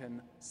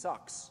Washington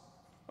sucks.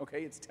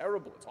 Okay, it's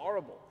terrible, it's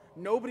horrible.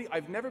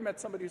 I've never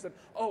met somebody who said,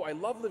 "Oh, I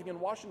love living in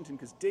Washington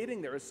because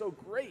dating there is so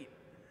great."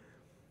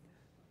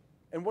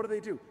 And what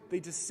do?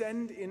 They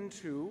descend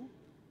into,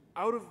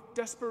 out of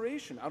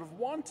desperation, out of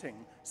wanting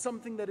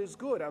something that is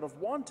good, out of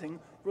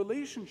wanting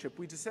relationship,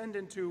 we descend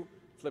into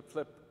flip,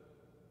 flip,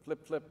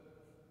 flip, flip,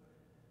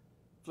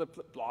 flip,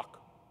 flip,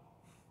 block,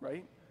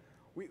 right?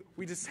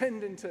 We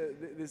descend into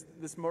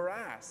this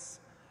morass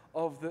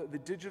of the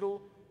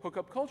digital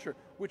hookup culture,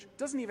 which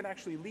doesn't even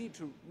actually lead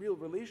to real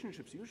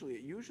relationships usually.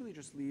 It usually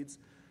just leads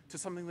to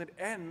something that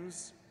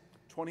ends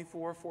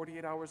 24,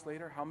 48 hours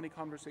later. How many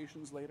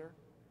conversations later?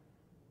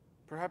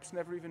 Perhaps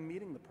never even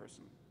meeting the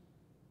person.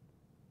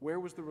 Where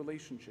was the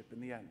relationship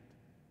in the end,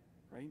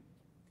 right?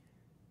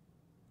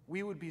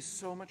 We would be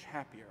so much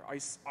happier.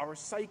 Our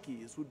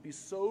psyches would be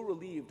so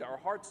relieved. Our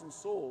hearts and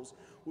souls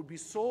would be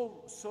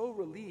so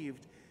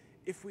relieved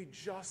if we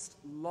just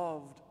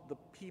loved the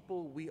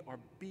people we are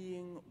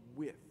being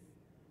with,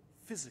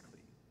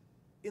 physically,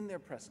 in their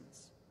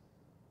presence.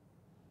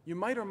 You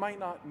might or might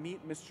not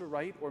meet Mr.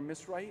 Right or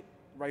Miss Right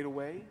right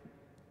away,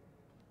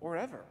 or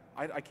ever.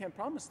 I can't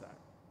promise that.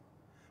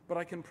 But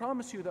I can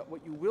promise you that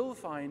what you will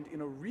find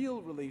in a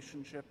real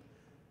relationship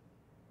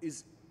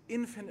is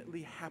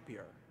infinitely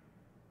happier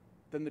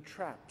than the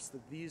traps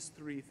that these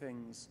three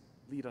things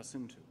lead us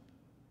into.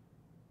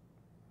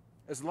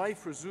 As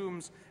life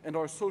resumes and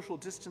our social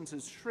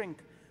distances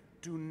shrink,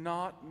 do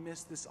not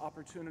miss this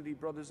opportunity,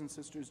 brothers and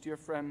sisters, dear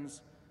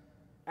friends.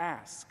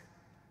 Ask,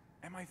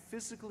 am I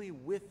physically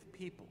with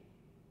people?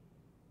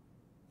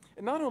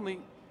 And not only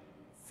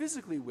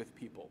physically with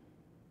people,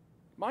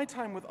 my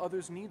time with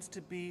others needs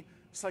to be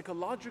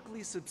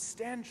psychologically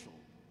substantial.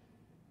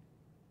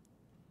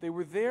 They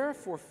were there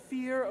for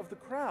fear of the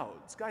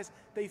crowds. Guys,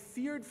 they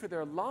feared for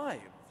their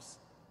lives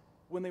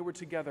when they were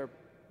together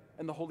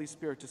and the Holy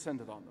Spirit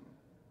descended on them.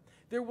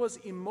 There was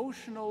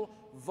emotional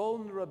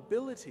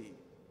vulnerability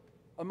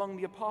among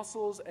the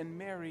apostles and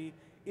Mary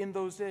in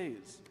those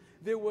days.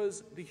 There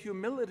was the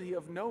humility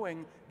of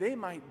knowing they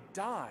might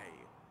die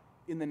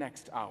in the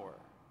next hour.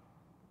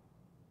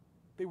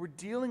 They were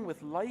dealing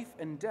with life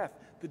and death.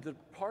 The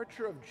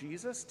departure of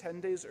Jesus 10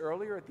 days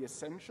earlier at the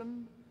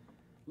Ascension,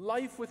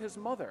 life with his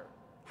mother.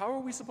 How are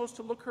we supposed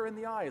to look her in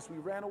the eyes? We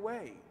ran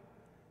away.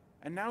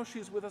 And now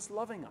she's with us,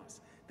 loving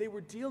us. They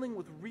were dealing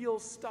with real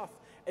stuff,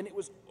 and it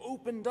was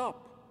opened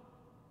up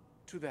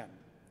to them.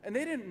 And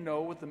they didn't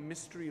know what the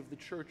mystery of the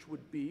church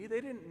would be.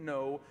 They didn't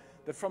know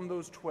that from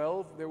those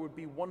 12, there would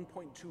be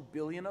 1.2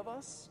 billion of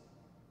us.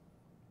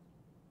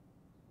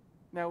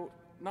 Now,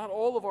 not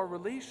all of our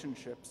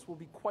relationships will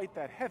be quite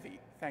that heavy,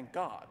 thank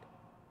God.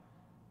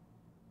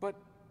 But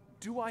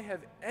do I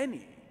have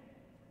any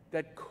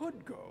that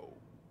could go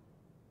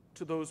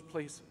to those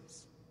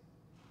places,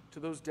 to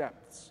those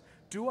depths?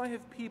 Do I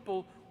have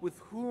people with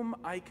whom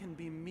I can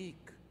be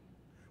meek,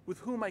 with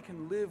whom I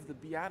can live the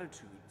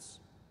Beatitudes,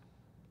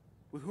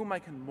 with whom I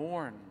can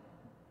mourn,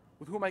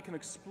 with whom I can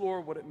explore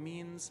what it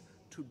means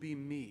to be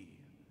me,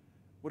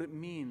 what it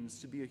means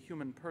to be a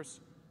human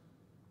person?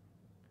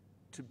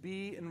 To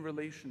be in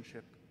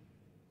relationship,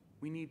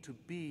 we need to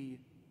be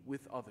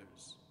with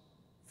others,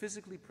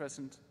 physically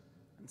present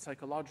and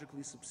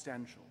psychologically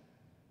substantial.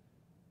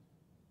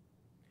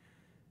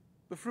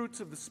 The fruits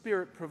of the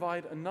Spirit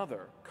provide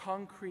another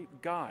concrete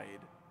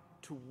guide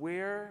to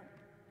where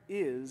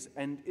is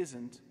and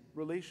isn't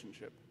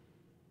relationship.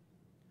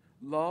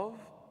 Love,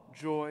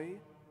 joy,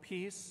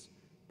 peace,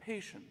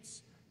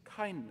 patience,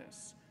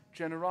 kindness,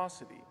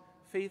 generosity,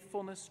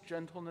 faithfulness,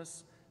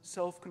 gentleness,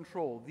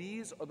 self-control.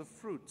 These are the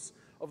fruits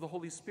of the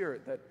Holy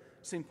Spirit that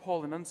St.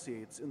 Paul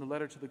enunciates in the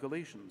letter to the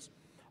Galatians.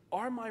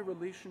 Are my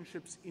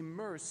relationships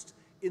immersed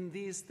in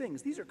these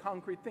things? These are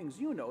concrete things.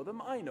 You know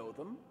them, I know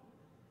them.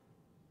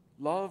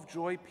 Love,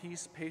 joy,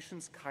 peace,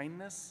 patience,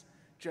 kindness,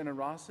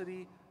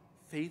 generosity,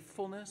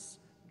 faithfulness,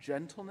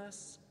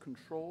 gentleness,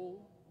 control.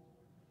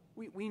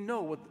 We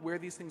know where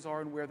these things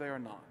are and where they are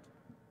not.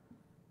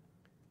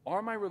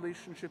 Are my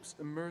relationships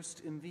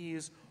immersed in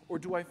these, or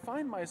do I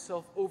find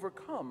myself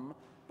overcome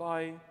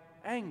by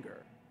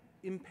anger,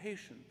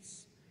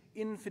 impatience,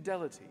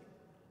 infidelity,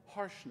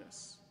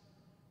 harshness,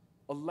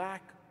 a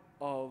lack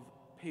of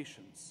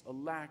patience, a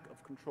lack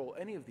of control,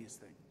 any of these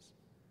things?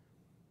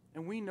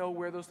 And we know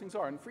where those things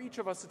are. And for each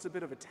of us, it's a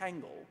bit of a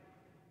tangle.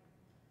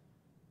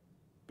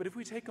 But if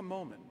we take a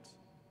moment,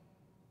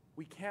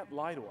 we can't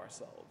lie to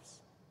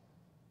ourselves.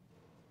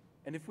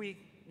 And if we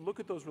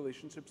look at those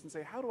relationships and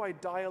say, how do I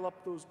dial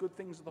up those good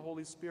things of the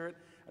Holy Spirit,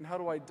 and how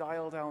do I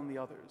dial down the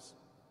others?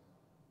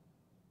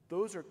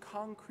 Those are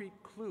concrete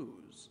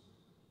clues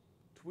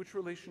to which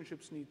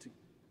relationships need to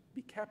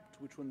be kept,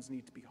 which ones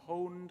need to be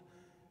honed,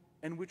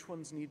 and which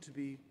ones need to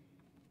be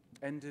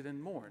ended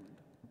and mourned.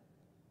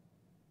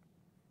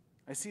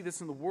 I see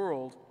this in the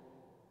world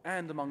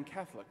and among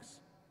Catholics.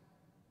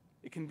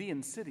 It can be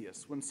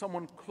insidious when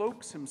someone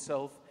cloaks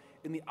himself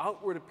in the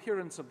outward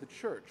appearance of the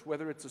church,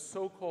 whether it's a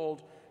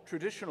so-called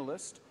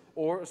traditionalist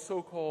or a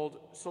so-called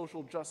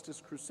social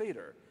justice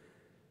crusader.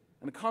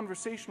 And a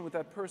conversation with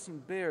that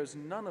person bears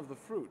none of the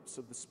fruits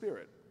of the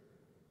Spirit.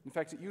 In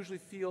fact, it usually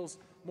feels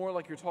more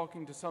like you're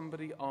talking to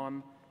somebody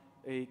on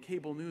a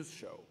cable news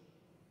show.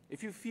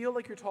 If you feel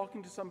like you're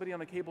talking to somebody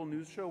on a cable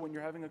news show when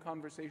you're having a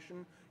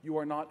conversation, you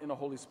are not in a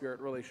Holy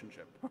Spirit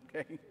relationship,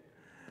 okay?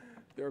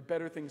 There are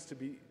better things to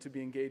be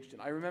engaged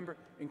in. I remember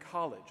in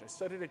college, I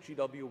studied at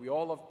GW, we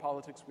all loved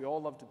politics, we all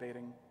loved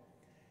debating,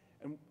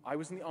 and I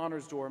was in the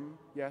honors dorm,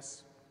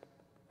 yes,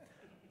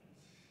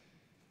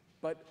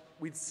 but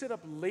we'd sit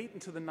up late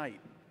into the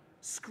night,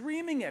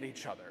 screaming at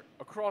each other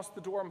across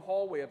the dorm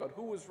hallway about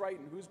who was right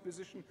and whose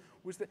position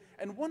was the.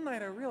 And one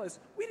night I realized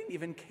we didn't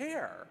even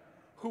care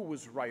who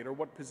was right or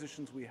what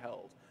positions we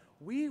held.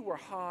 We were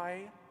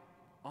high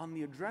on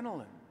the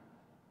adrenaline.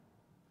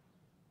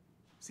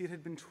 See, it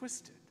had been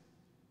twisted,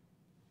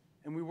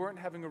 and we weren't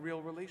having a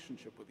real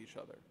relationship with each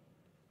other.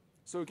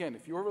 So again,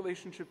 if your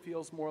relationship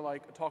feels more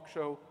like a talk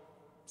show,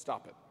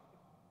 stop it.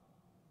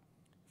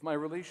 If my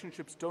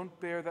relationships don't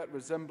bear that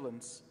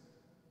resemblance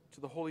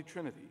to the Holy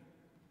Trinity,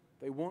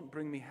 they won't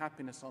bring me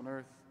happiness on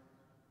earth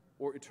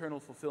or eternal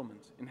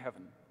fulfillment in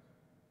heaven.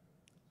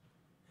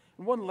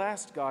 And one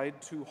last guide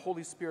to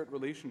Holy Spirit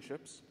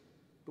relationships,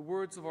 the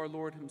words of our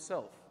Lord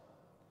himself.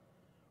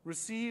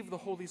 Receive the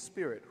Holy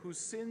Spirit, whose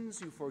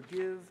sins you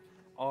forgive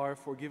are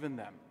forgiven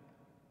them.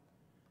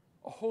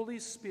 A Holy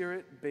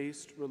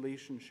Spirit-based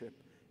relationship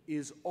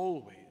is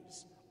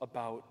always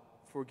about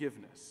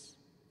forgiveness,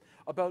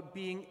 about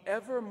being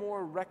ever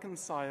more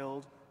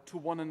reconciled to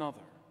one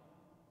another.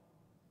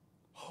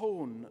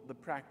 Hone the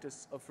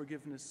practice of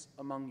forgiveness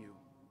among you.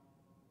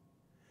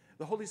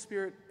 The Holy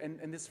Spirit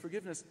and this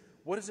forgiveness,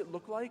 what does it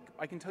look like?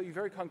 I can tell you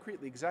very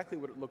concretely exactly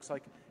what it looks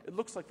like. It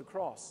looks like the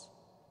cross.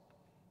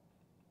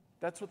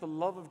 That's what the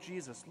love of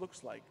Jesus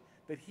looks like,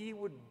 that he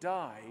would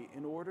die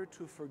in order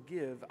to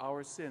forgive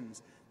our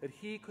sins, that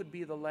he could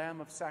be the lamb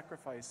of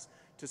sacrifice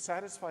to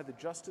satisfy the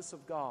justice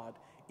of God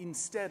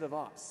instead of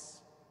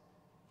us.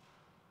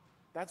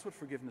 That's what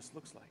forgiveness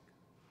looks like.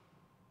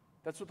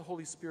 That's what the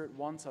Holy Spirit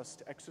wants us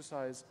to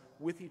exercise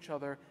with each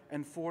other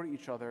and for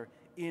each other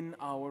in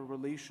our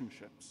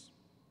relationships.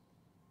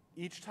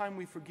 Each time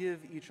we forgive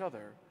each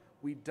other,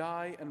 we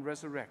die and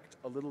resurrect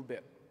a little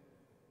bit,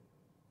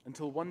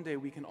 until one day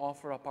we can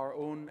offer up our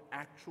own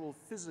actual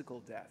physical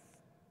death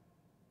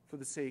for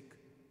the sake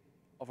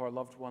of our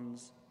loved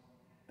ones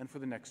and for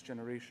the next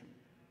generation.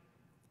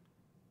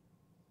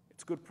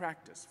 It's good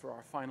practice for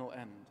our final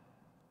end.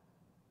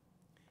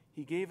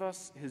 He gave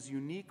us his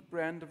unique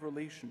brand of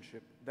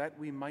relationship that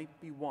we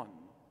might be one,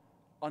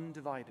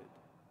 undivided.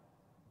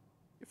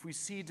 If we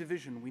see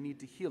division, we need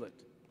to heal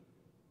it.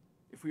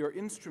 If we are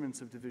instruments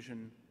of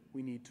division,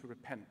 we need to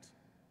repent.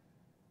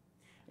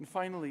 And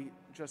finally,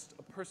 just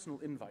a personal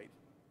invite,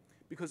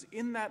 because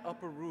in that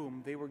upper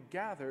room, they were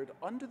gathered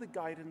under the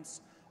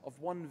guidance of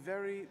one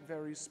very,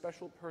 very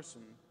special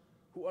person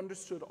who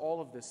understood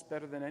all of this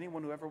better than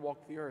anyone who ever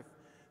walked the earth.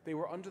 They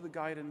were under the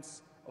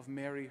guidance of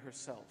Mary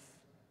herself.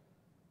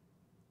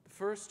 The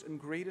first and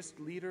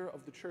greatest leader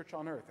of the church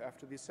on earth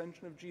after the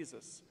ascension of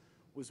Jesus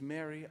was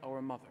Mary,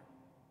 our mother.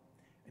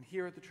 And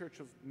here at the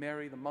Church of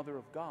Mary, the Mother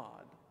of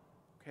God,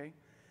 okay,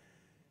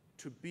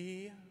 to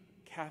be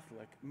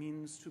Catholic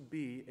means to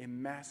be a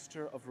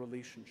master of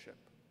relationship,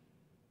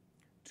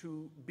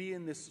 to be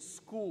in this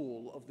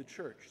school of the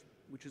church,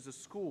 which is a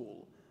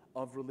school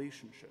of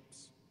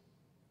relationships.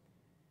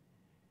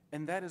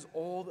 And that is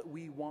all that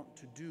we want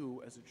to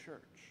do as a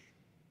church,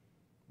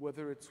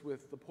 whether it's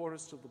with the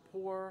poorest of the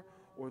poor,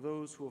 or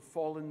those who have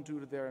fallen due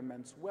to their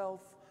immense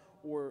wealth,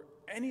 or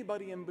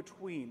anybody in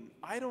between.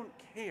 I don't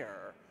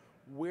care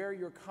where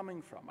you're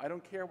coming from. I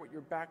don't care what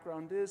your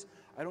background is.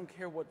 I don't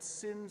care what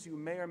sins you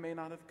may or may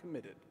not have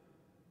committed.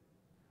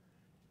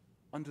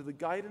 Under the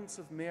guidance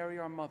of Mary,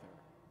 our mother,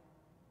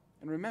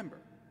 and remember,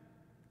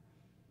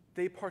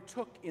 they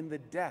partook in the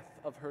death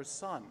of her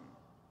son,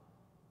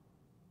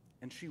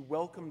 and she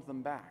welcomed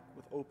them back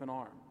with open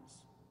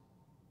arms.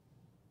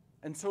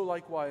 And so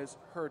likewise,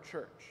 her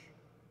church.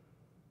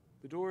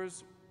 The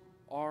doors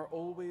are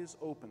always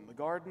open. The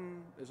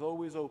garden is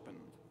always open.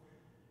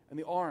 And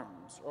the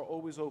arms are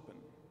always open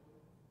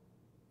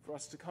for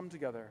us to come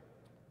together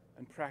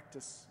and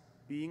practice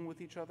being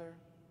with each other,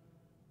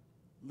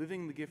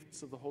 living the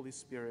gifts of the Holy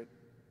Spirit,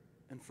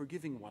 and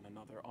forgiving one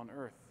another on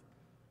earth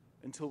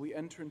until we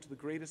enter into the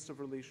greatest of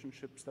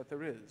relationships that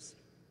there is,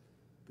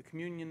 the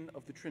communion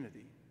of the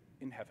Trinity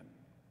in heaven.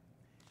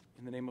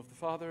 In the name of the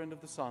Father, and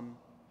of the Son,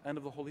 and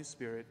of the Holy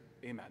Spirit,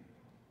 amen.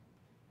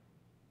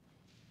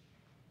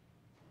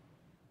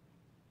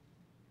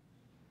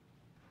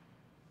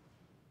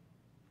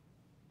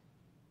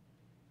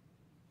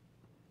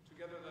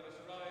 Together let us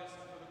rise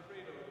for the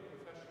credo, the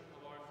profession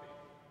of our faith.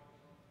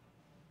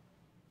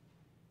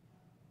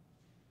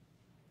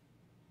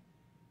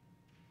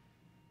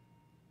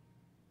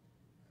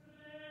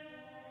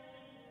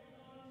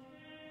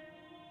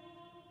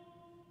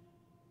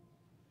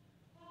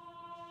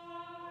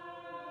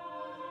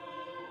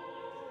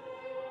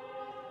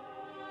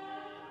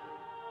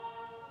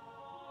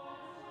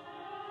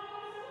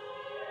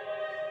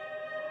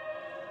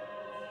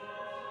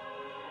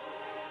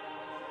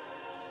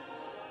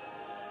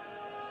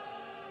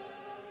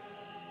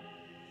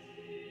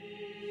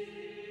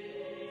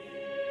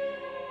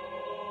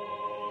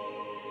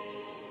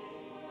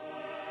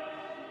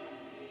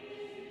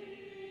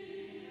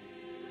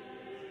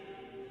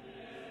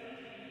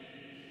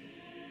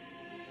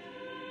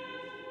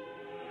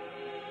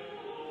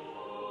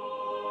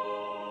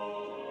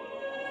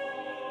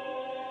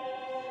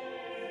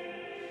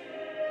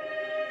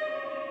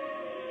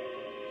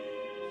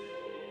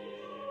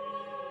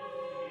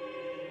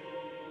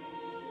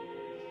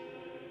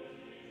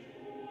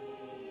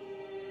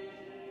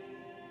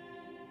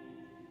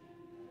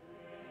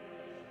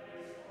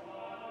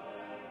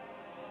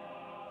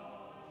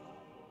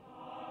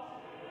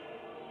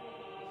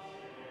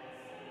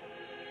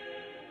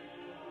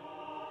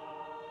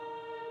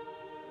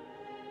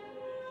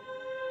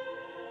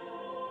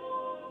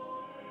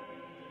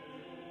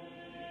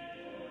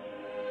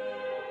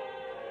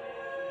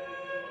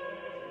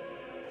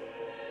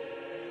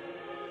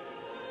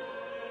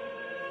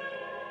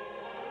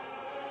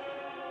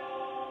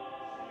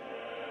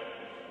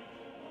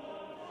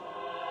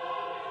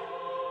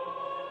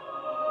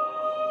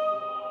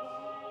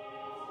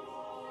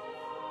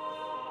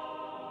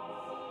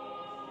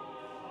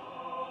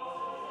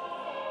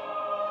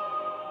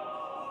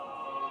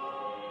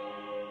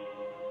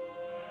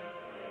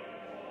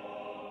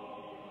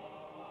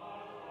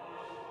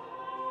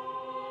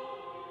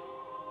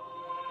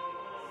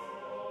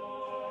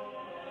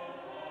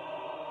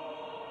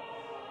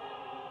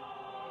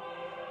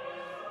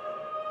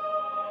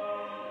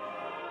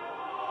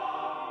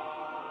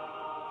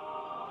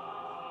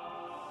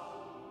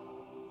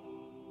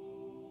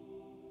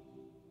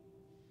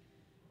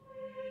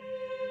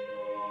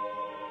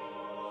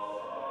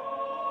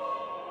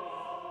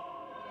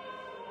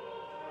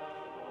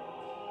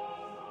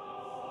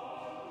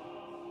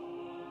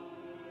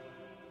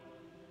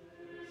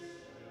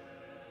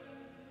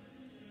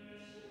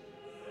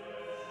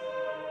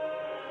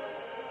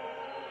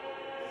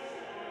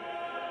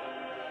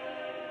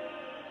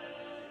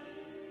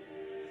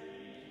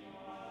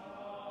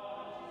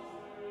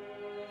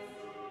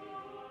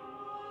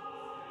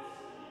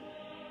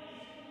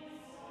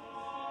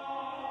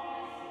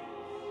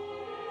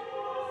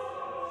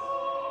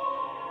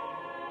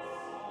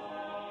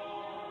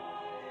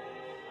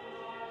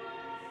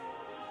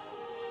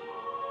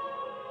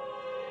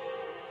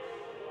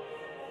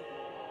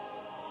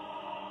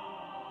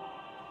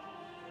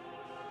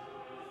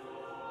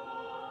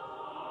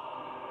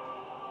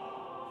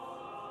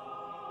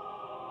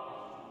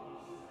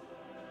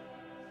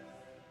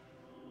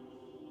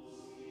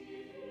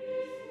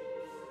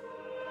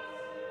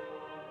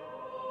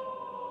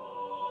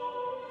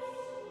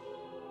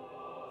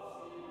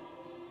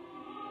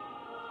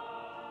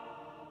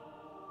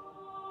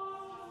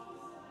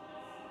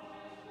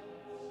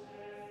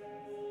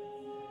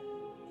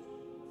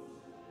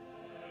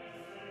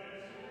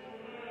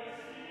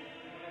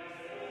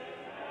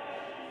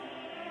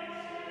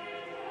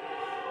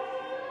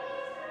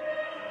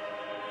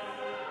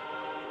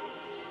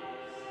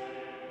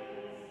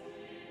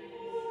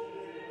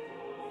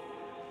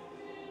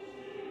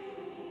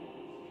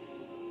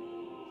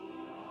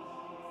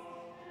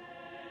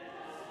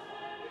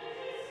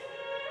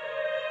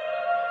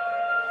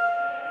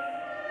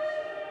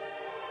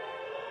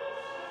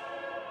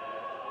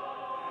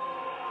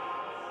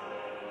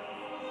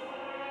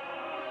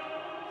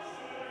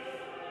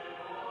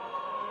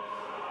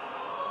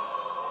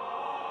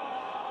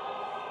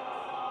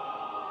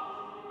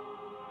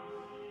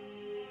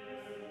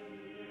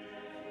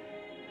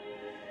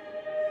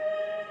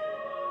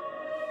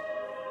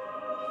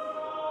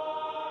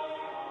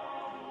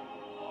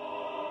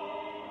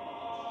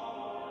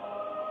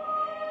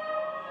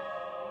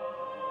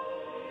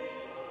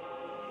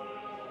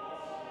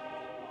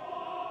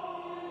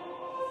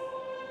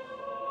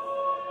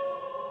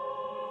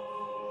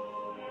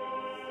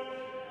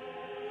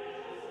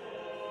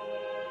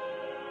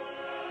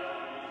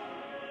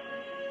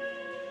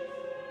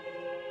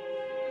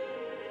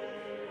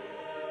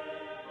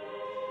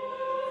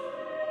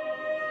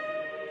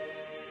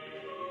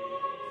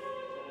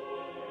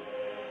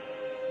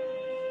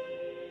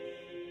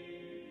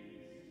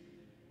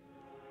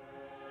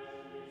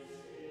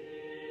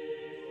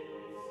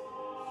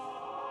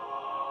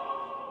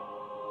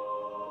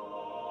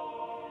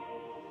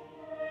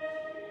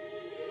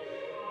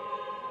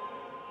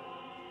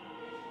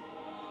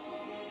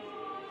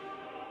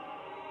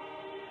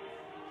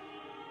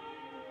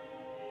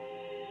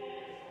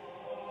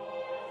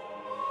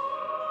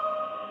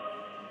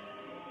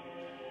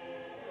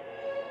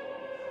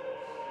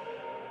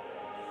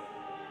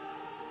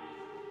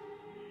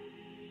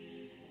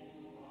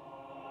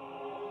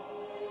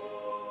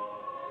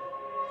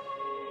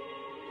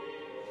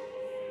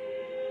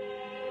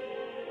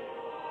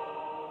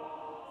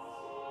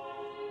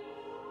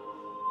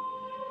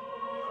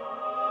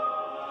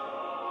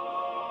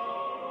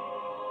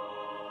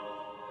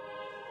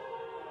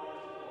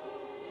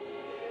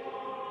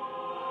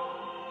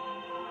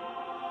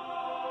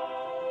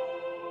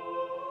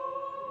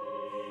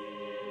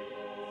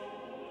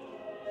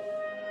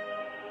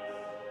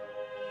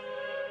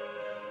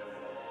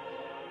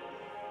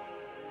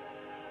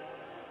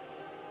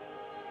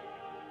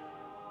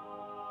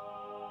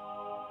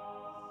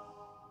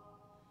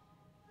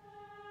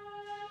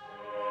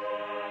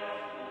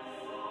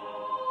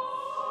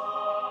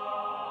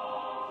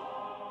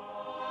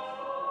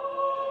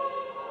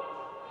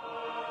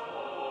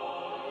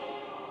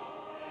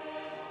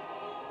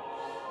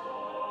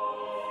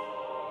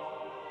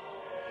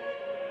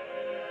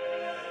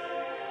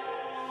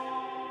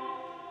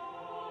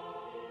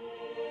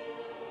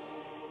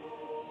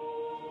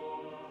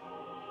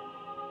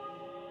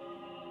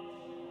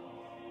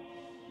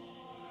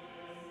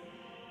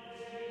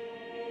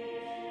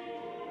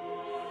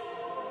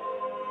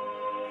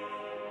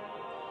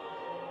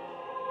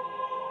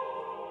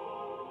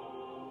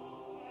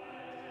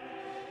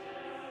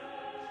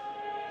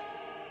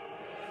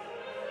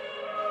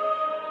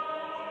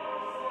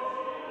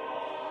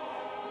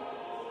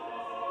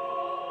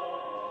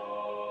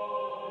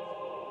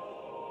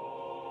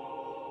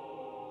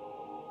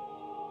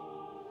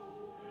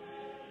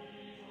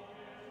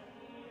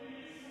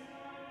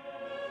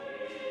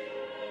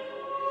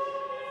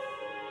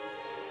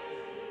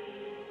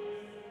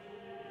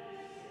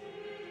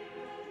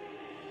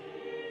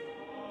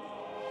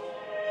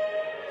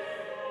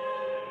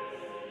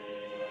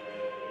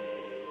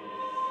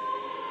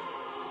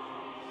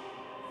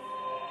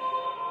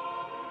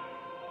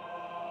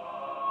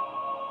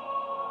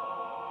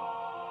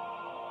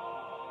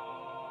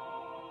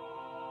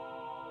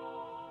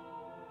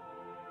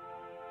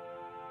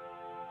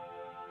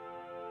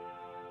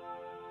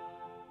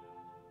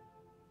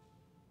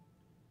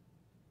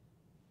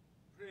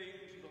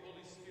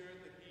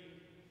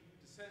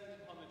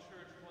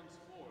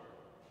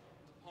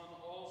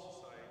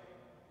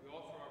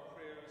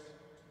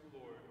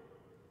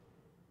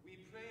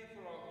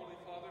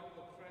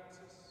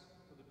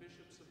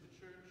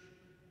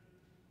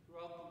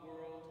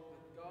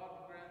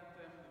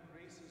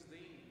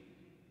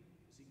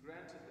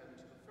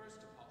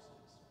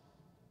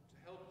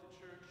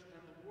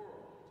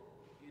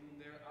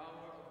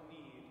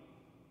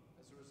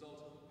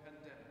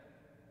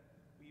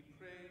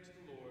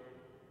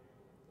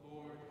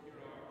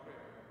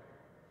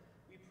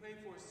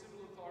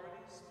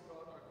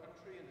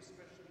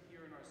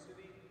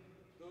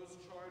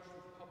 charged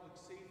with public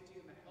safety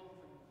and the health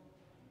and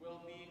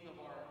well-being of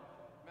our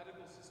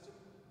medical system,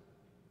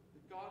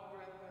 that God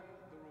grant them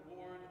the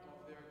reward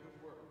of their good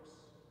works,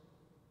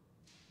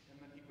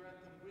 and that he grant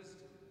them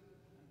wisdom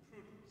and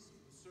prudence for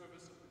the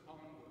service of the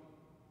common good.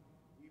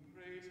 We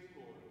pray to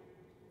the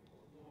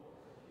Lord.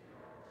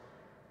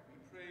 We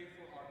pray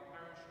for our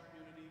parish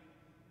community,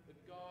 that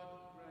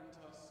God grant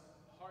us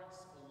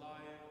hearts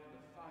alive and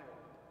afire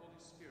with the Holy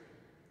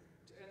Spirit,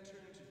 to enter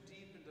into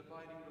deep and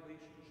abiding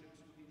relationships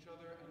with each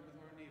other and with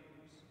our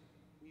neighbors.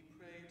 We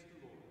pray to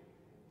the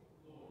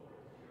Lord.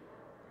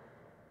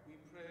 We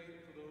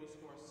pray for those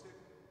who are sick,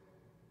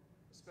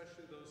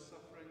 especially those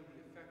suffering the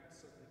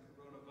effects of the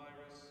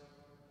coronavirus.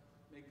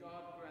 May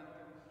God grant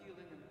them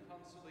healing and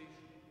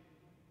consolation.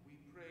 We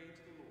pray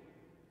to the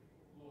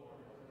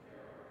Lord.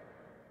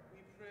 We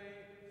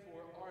pray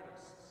for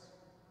artists,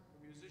 for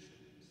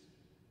musicians,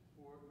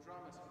 for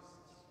dramatists,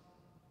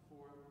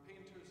 for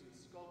painters and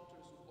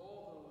sculptors, and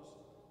all those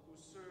who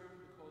serve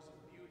the cause of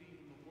beauty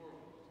in the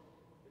world,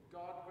 that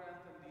God grant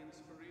them the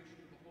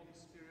inspiration of the Holy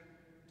Spirit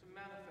to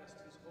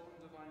manifest his own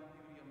divine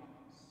beauty among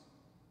us.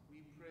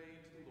 We pray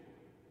to the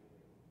Lord.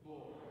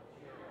 Lord,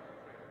 hear our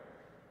prayer.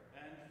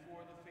 And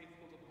for the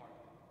faithful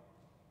departed,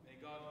 may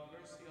God have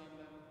mercy on them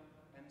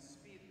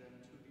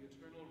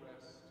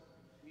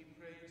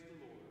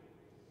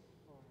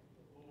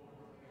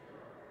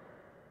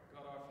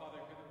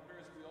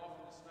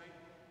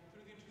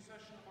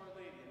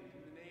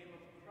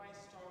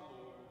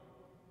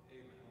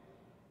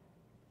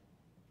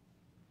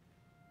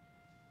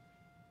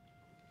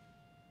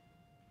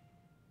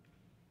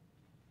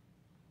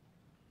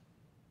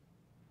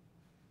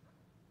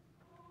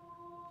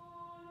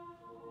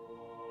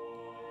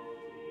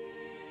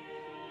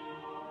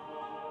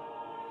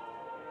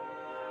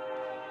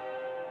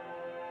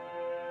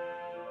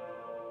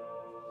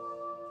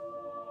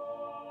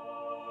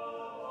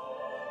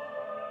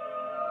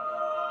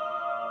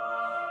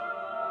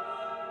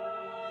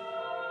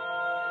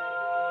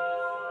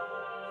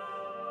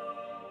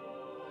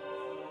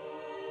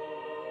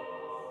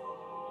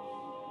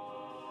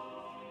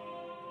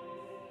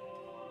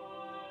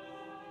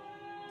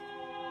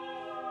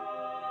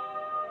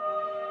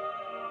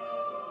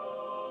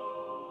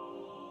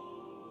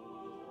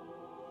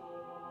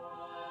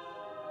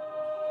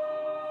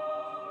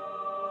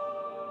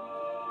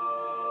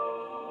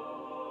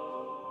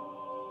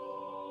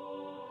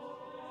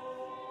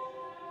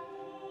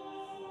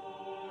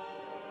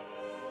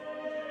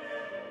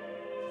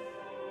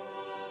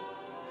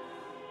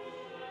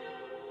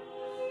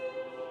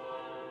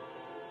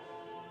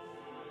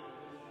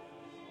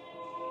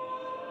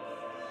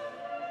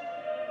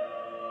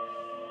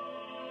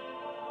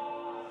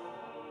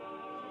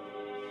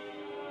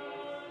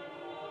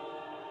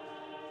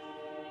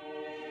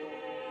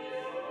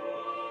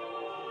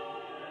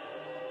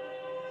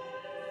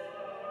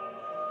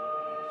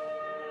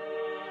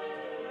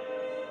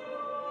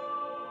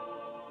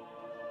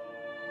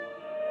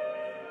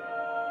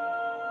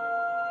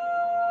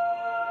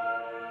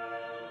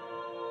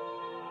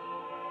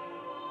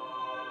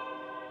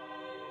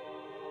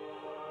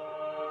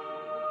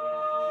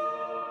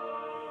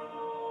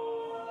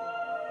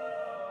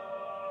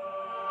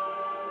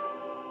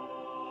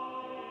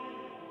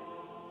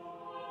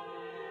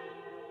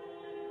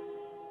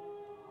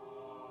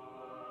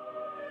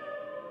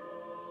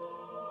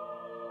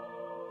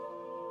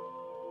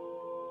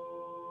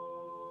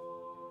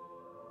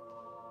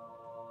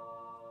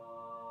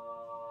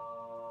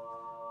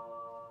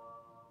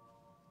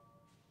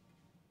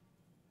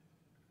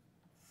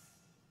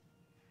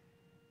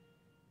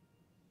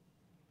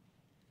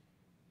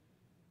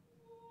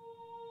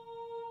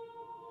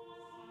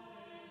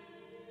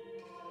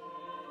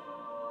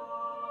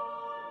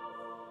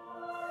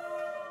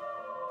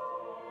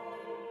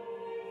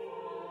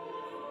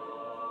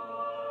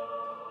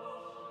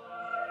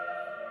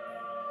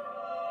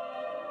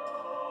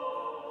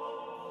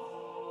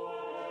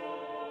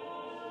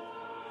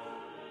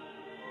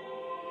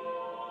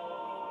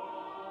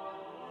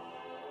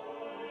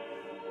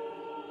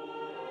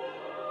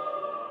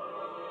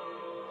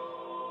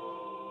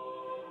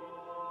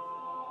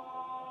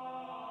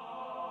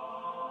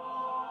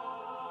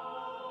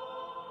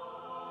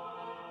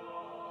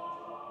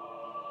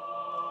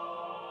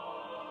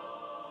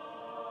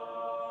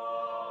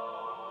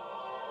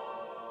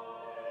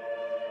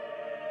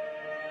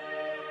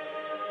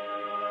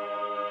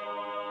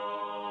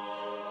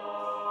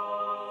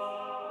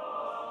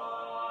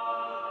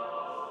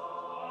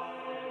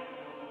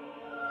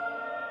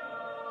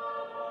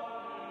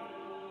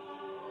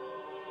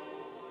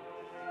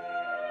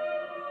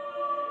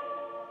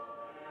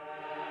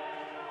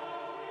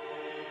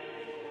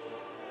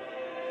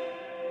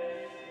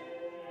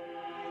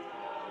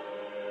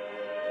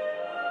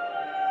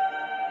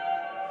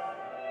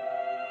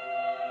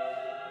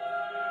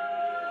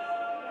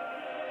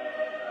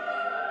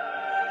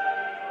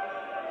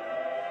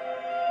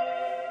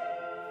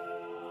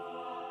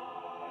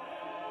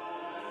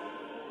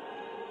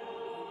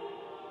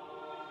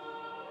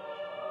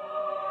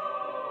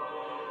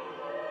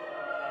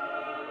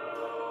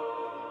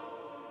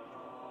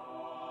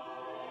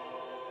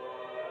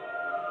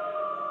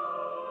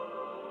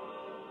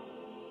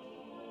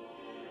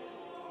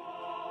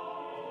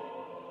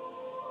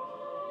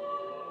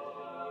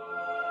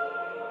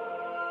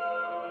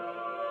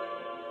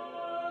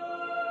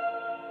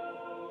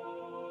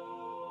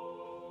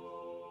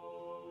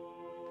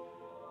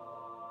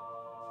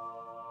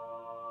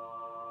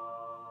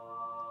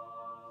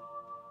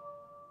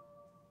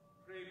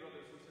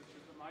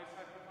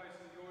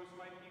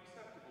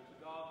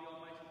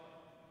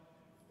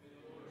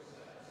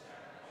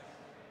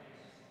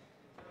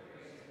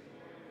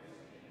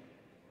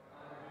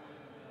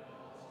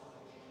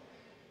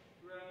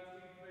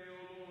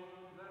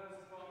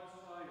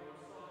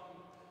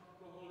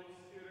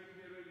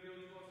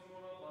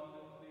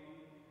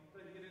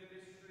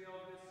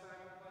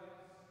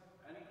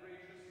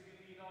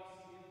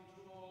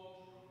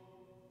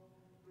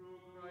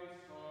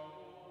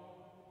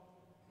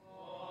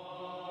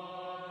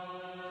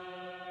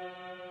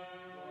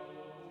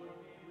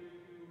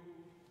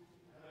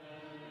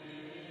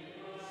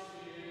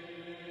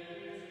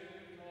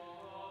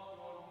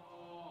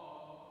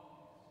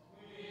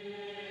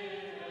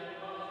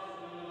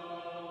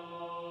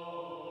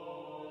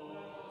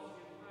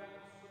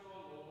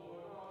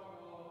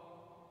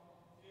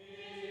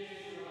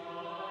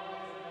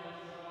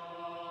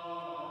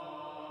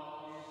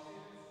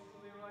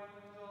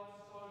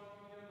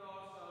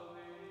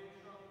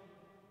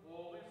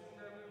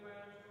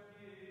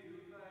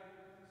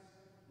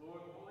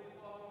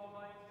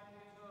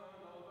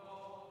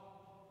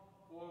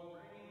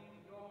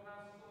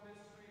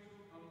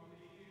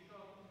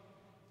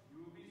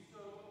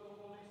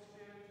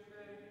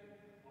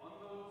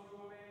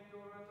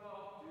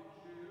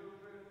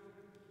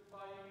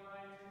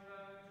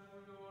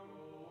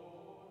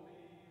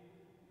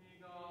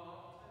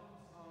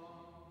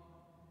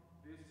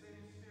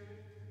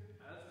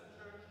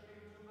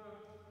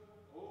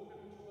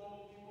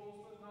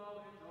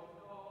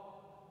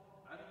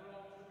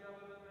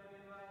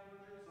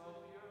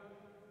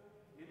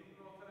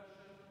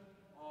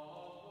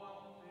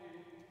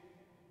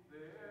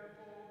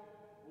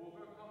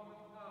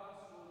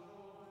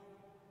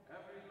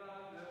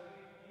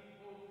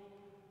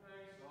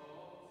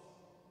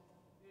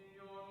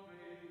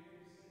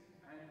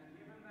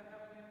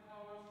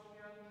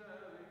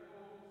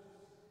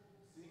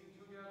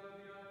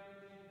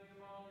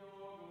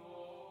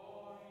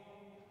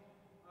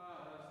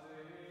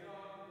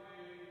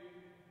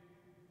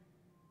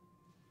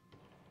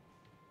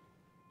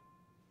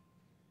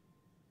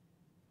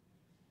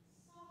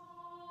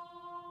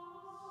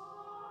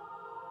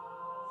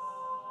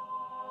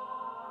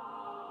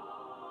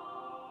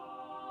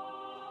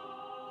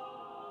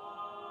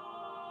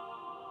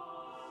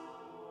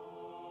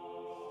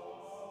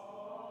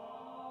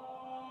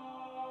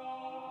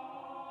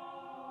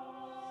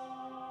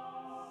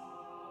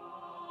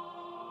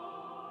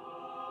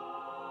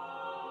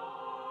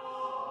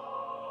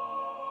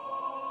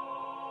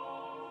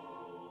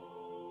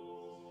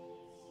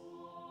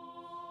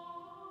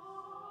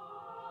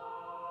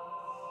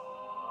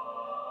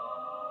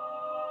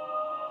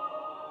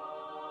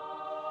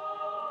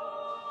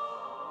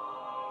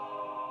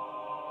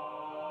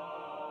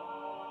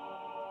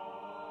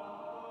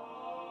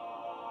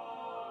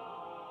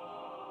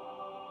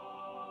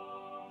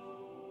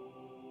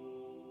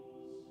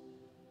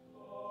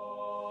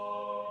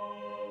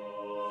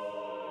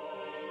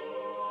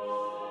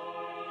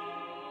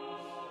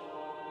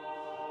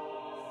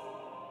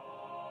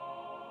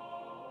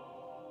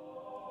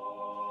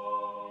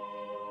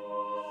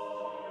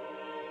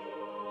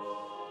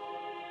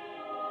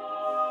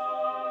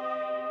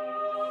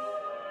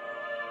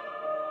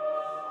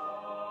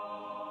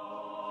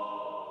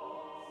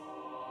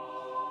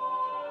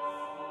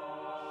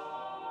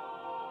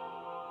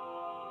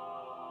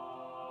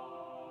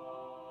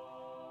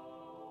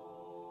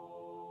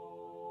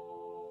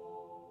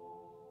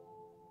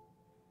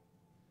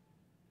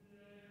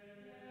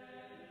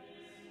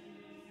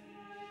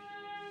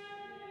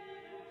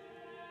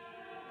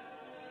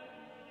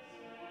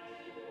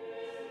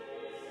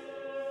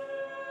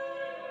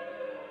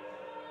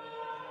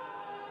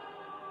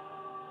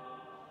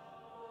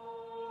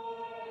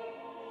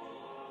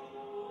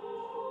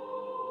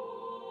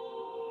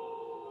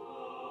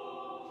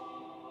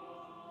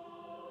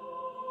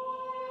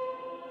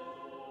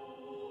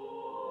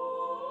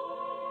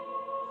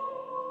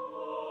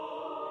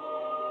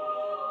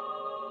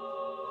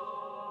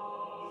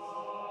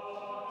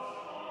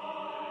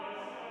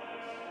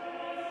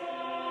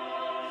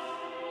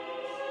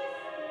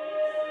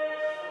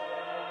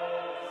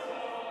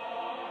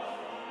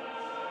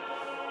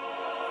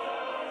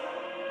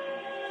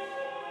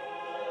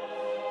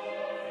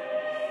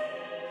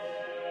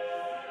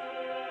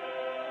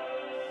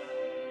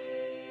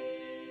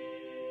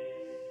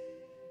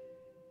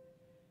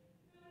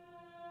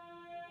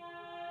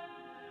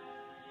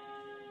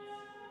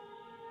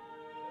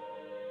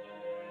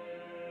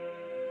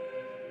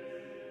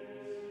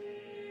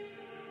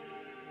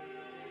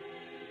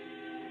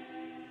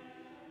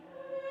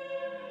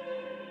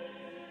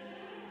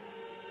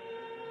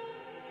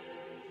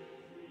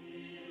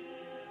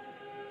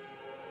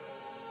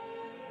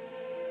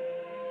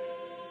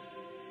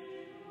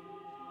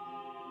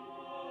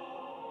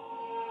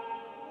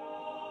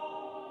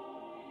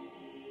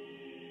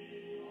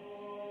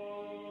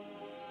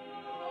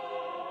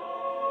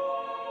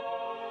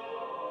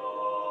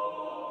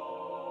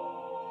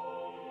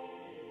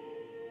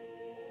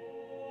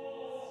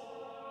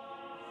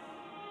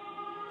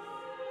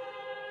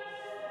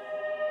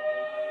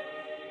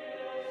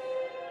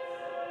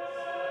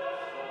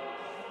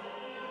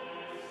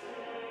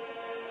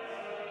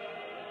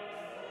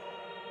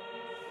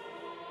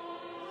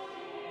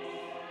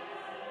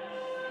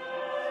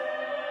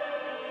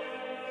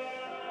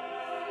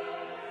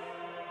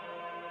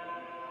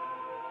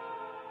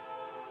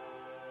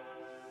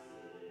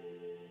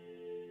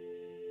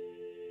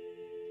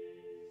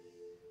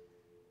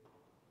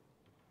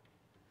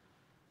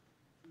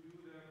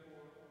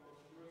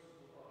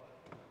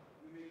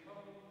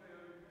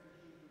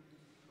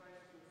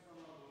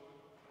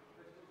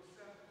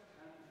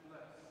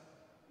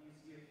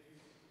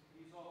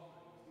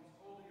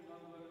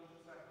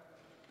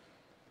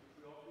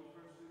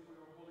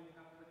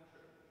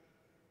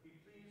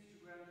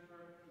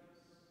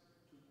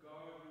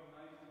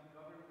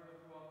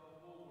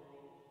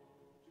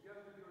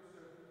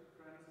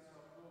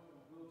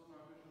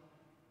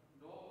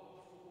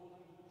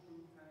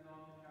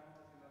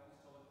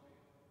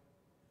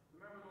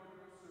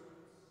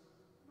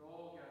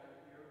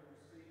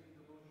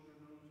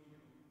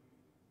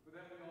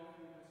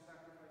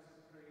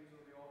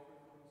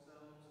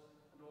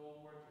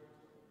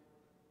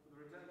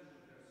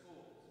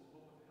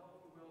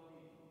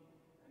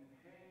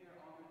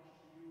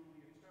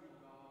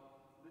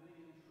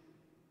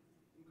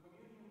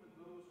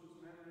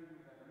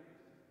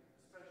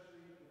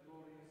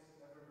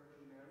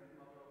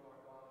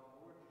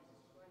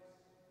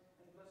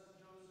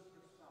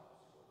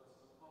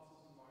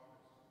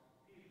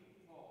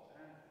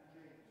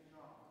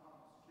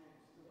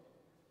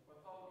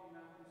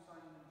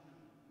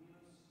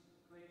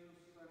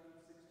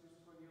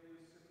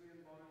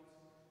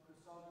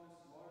Chrysogonus,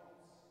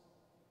 Lawrence,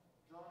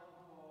 John and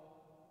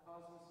Paul,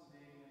 Cosmas and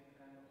Damien,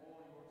 and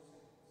all your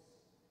saints.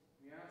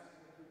 We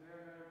ask that through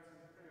their merits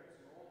and prayers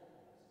in all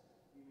things,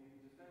 we may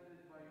be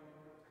defended by your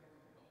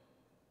protecting help.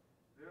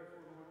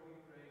 Therefore, Lord,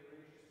 we pray,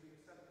 graciously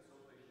accept this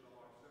oblation of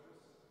our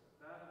service,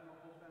 that of your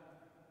whole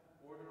family.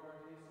 Order our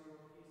days to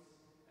your peace,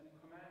 and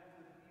command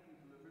that we be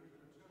delivered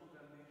from eternal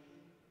damnation,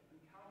 and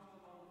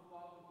counted among the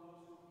flock of those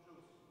who have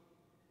chosen.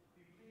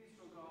 Be pleased,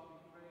 O God,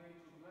 we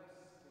pray, to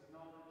bless,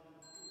 acknowledge, and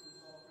approve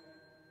this offering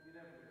in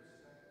every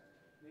respect.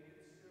 Make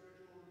it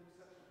spiritual and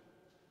acceptable,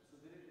 so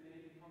that it may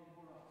become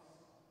for us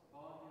the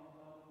body and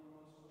blood of your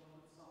most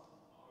beloved Son,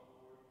 our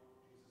Lord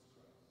Jesus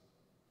Christ.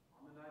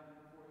 On the night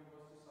before he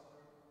was to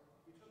suffer,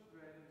 he took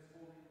bread in his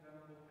holy and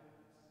venerable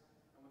hands,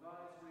 and with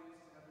eyes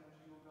raised to heaven to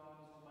you, God,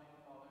 his almighty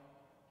Father,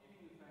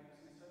 giving you thanks,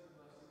 he said the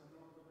blessing,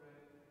 broke the bread,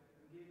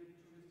 and gave it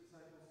to his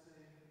disciples,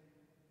 saying,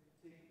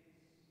 Take this,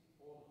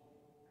 all of you,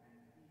 and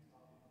eat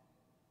of it,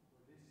 for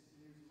this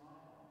is my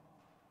body,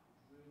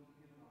 which will be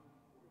given up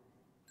for you.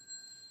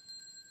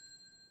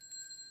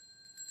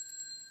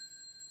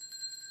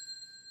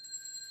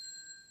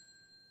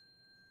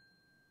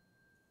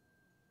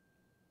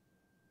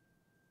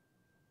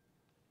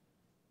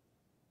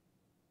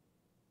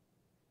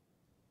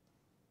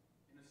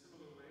 In a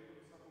similar way, when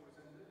the supper was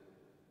ended,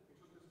 he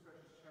took this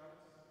precious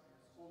chalice in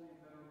his holy and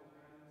venerable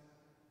hands,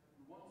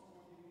 and once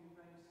more giving you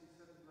thanks, he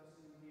said the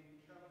blessing and gave the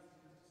chalice to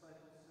his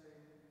disciples,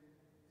 saying,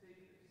 Take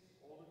this,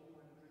 all of you,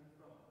 and drink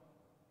from it,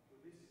 for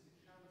this is the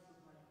chalice of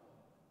my blood,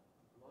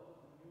 the blood of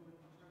the new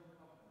and eternal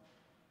covenant,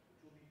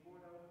 which will be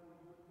poured out for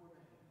you and for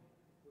many,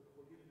 for the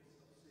forgiveness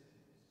of sins.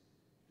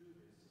 Do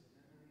this in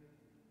memory of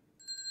me.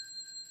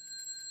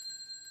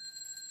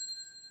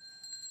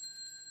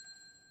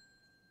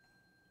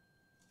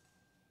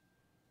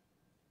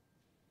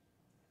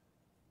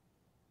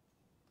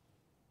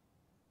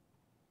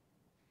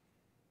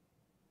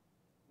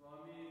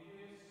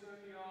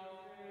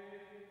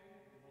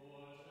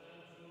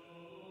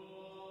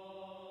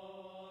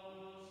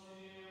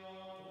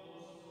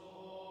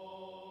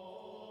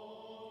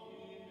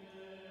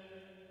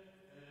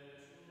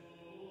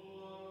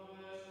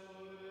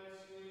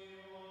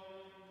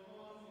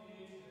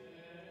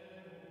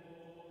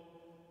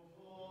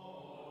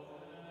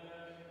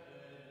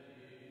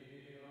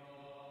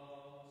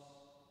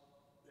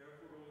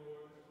 Therefore, O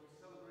Lord, as we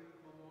celebrate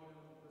the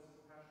memorial of the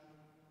Blessed Passion,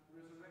 the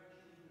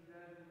resurrection of the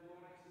dead, and the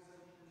glorious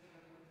ascension into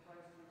heaven of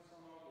Christ your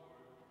Son, our Lord,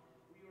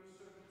 we, your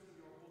servants and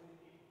your holy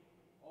people,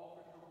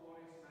 offer to your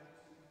glorious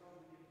majesty from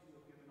the gifts you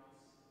have given us,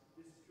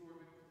 this pure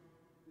victim,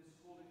 this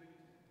holy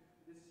victim,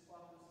 this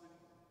spotless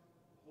victim,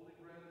 the holy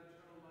bread of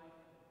eternal life,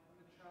 and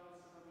the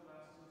chalice of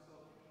everlasting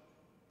salvation.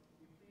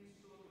 Be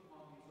pleased to look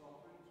upon these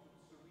offerings with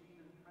a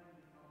serene and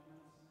kindly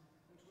countenance,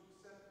 and to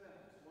accept them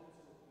as one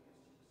so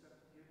pleased to accept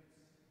the gifts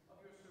of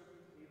your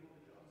servant Abel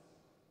the just,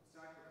 the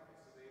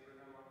sacrifice of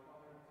Abraham our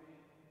father in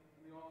faith,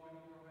 and the offering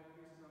of your high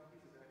priest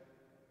Melchizedek,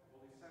 a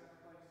holy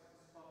sacrifice, a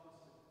spotless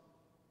victim.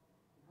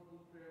 In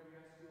humble prayer we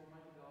ask you,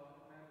 Almighty God, to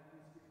command that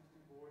these gifts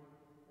be borne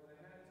by the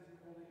hands of your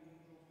holy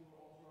angels to your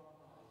altar on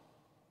high,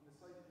 in the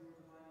sight of your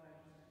divine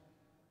majesty,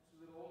 so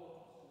that all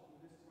of us who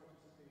through this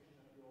participation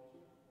at the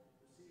altar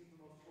receive the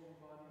most holy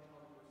body and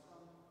blood of your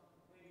Son,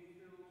 may be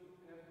filled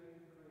with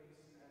every grace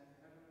and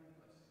heavenly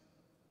blessing.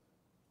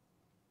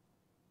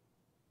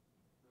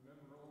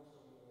 Remember also,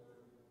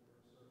 Lord, your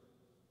servants.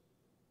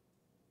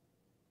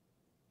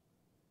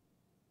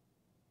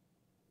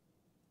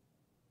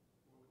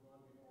 Who have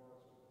gone before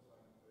us with the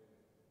sign of faith,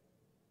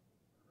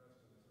 and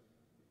rest in the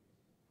sacred peace.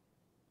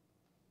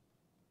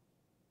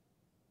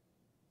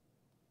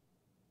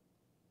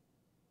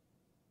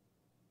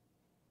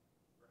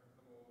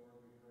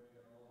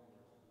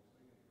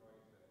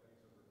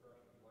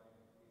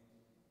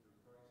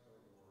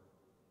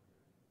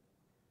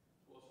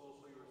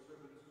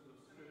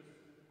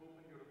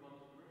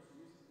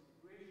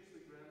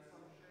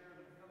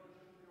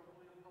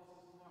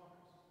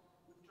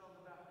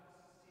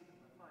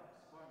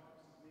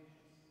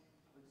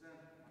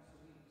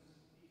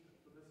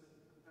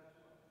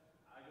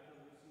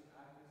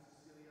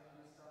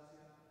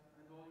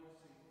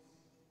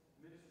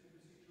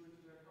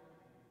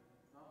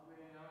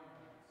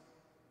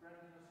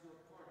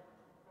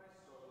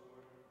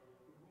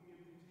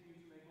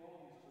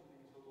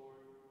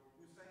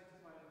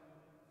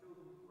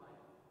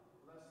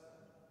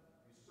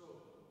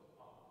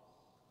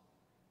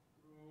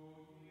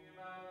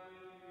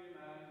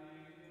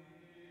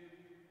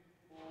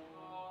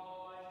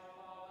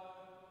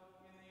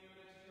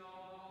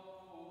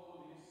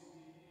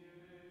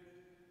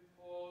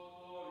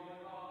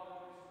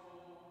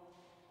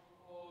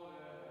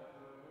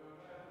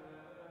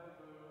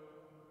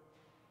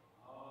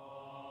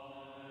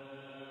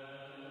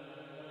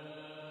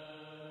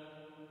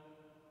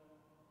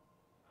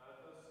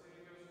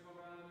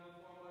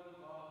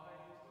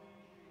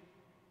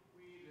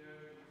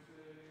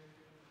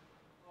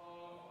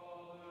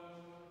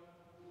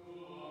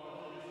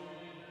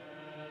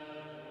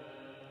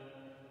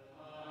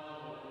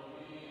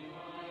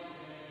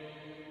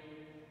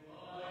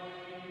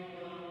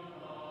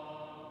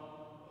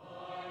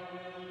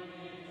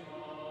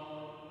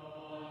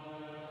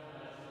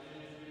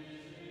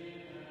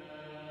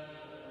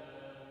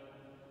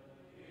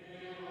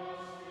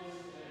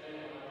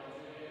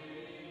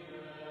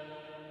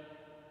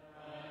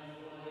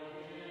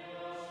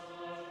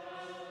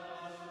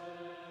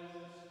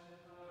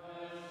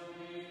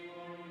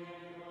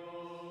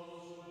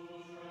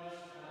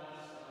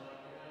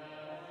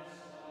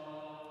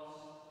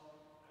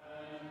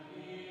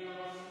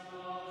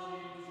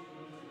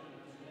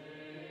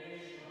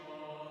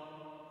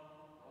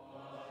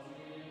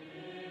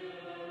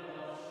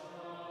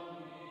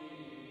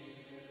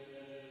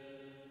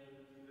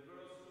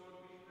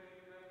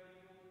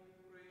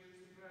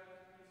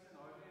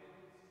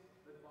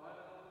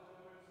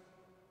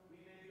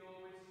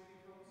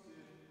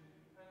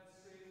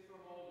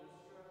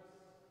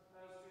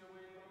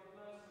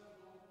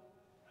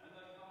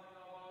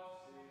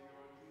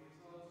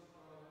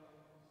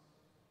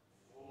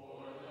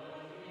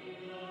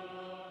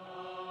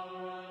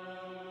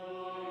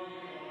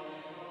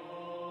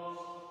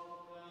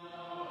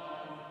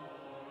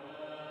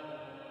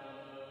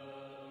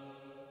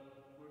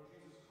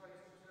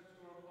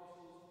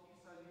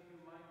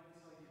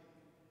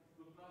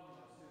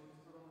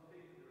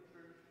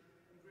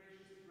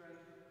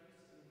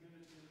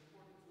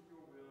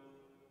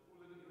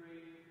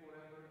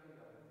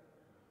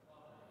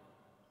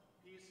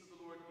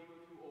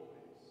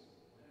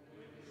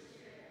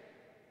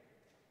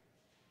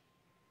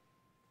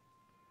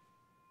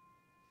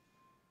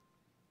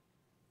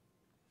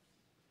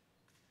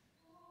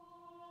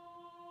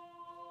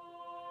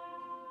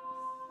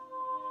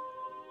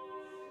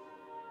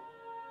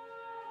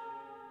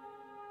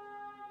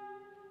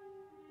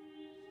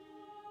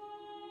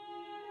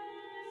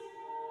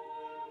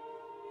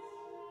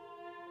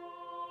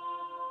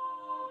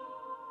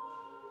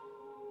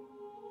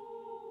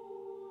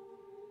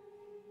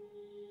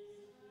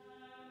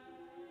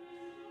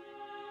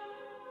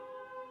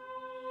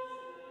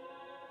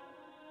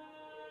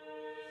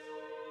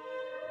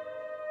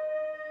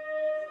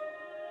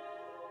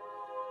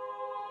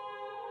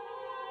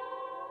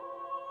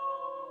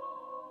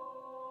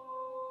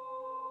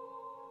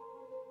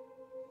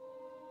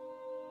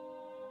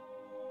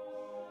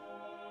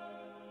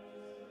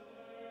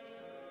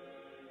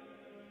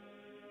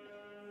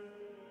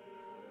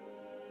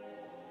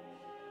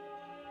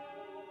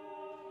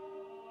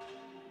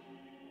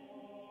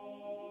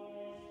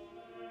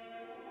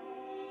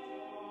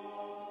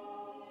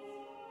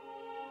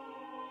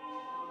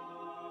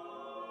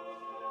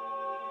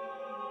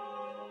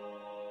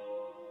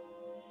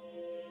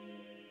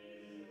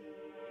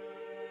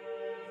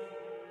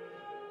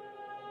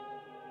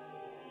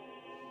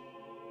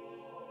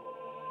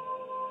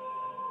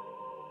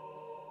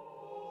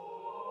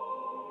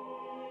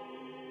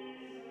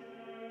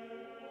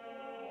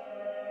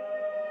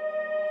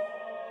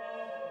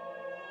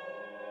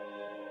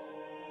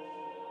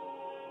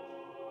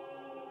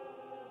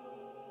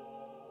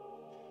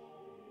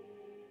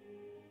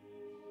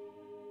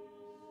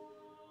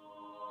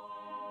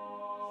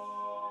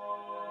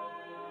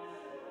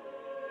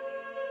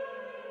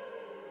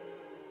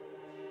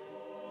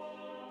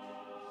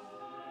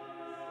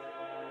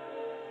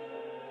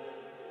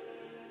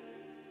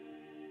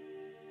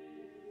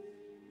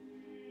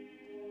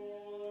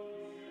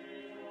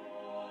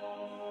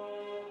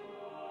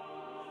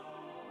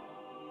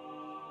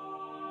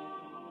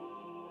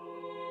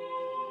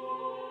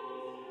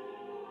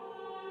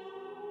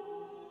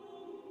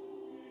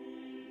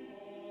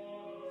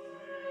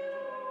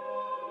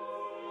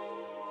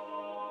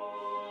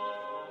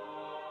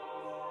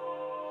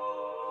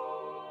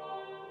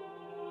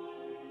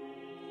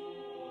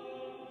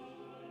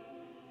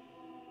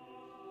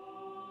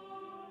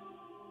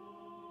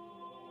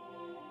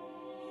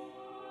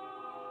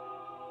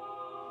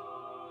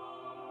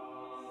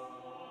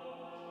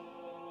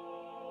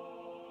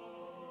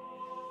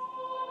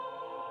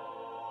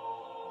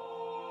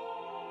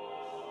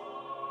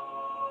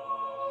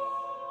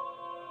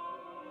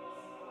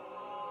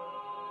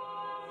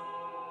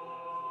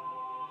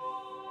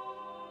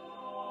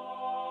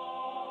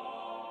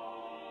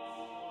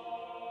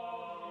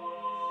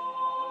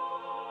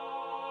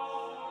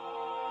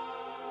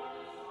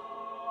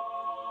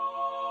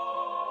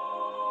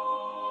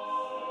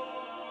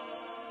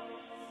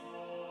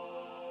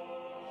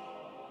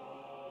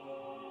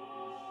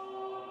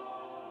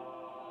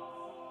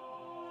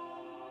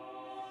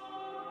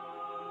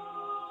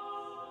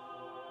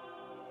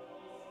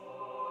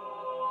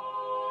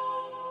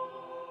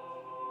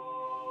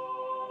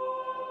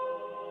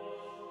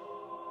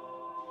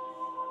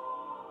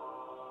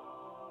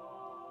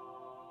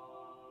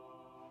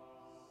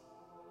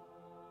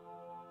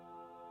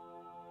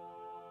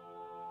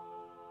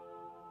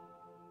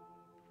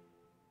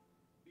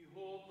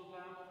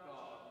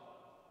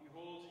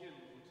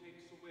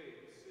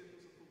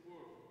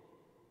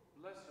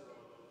 lesser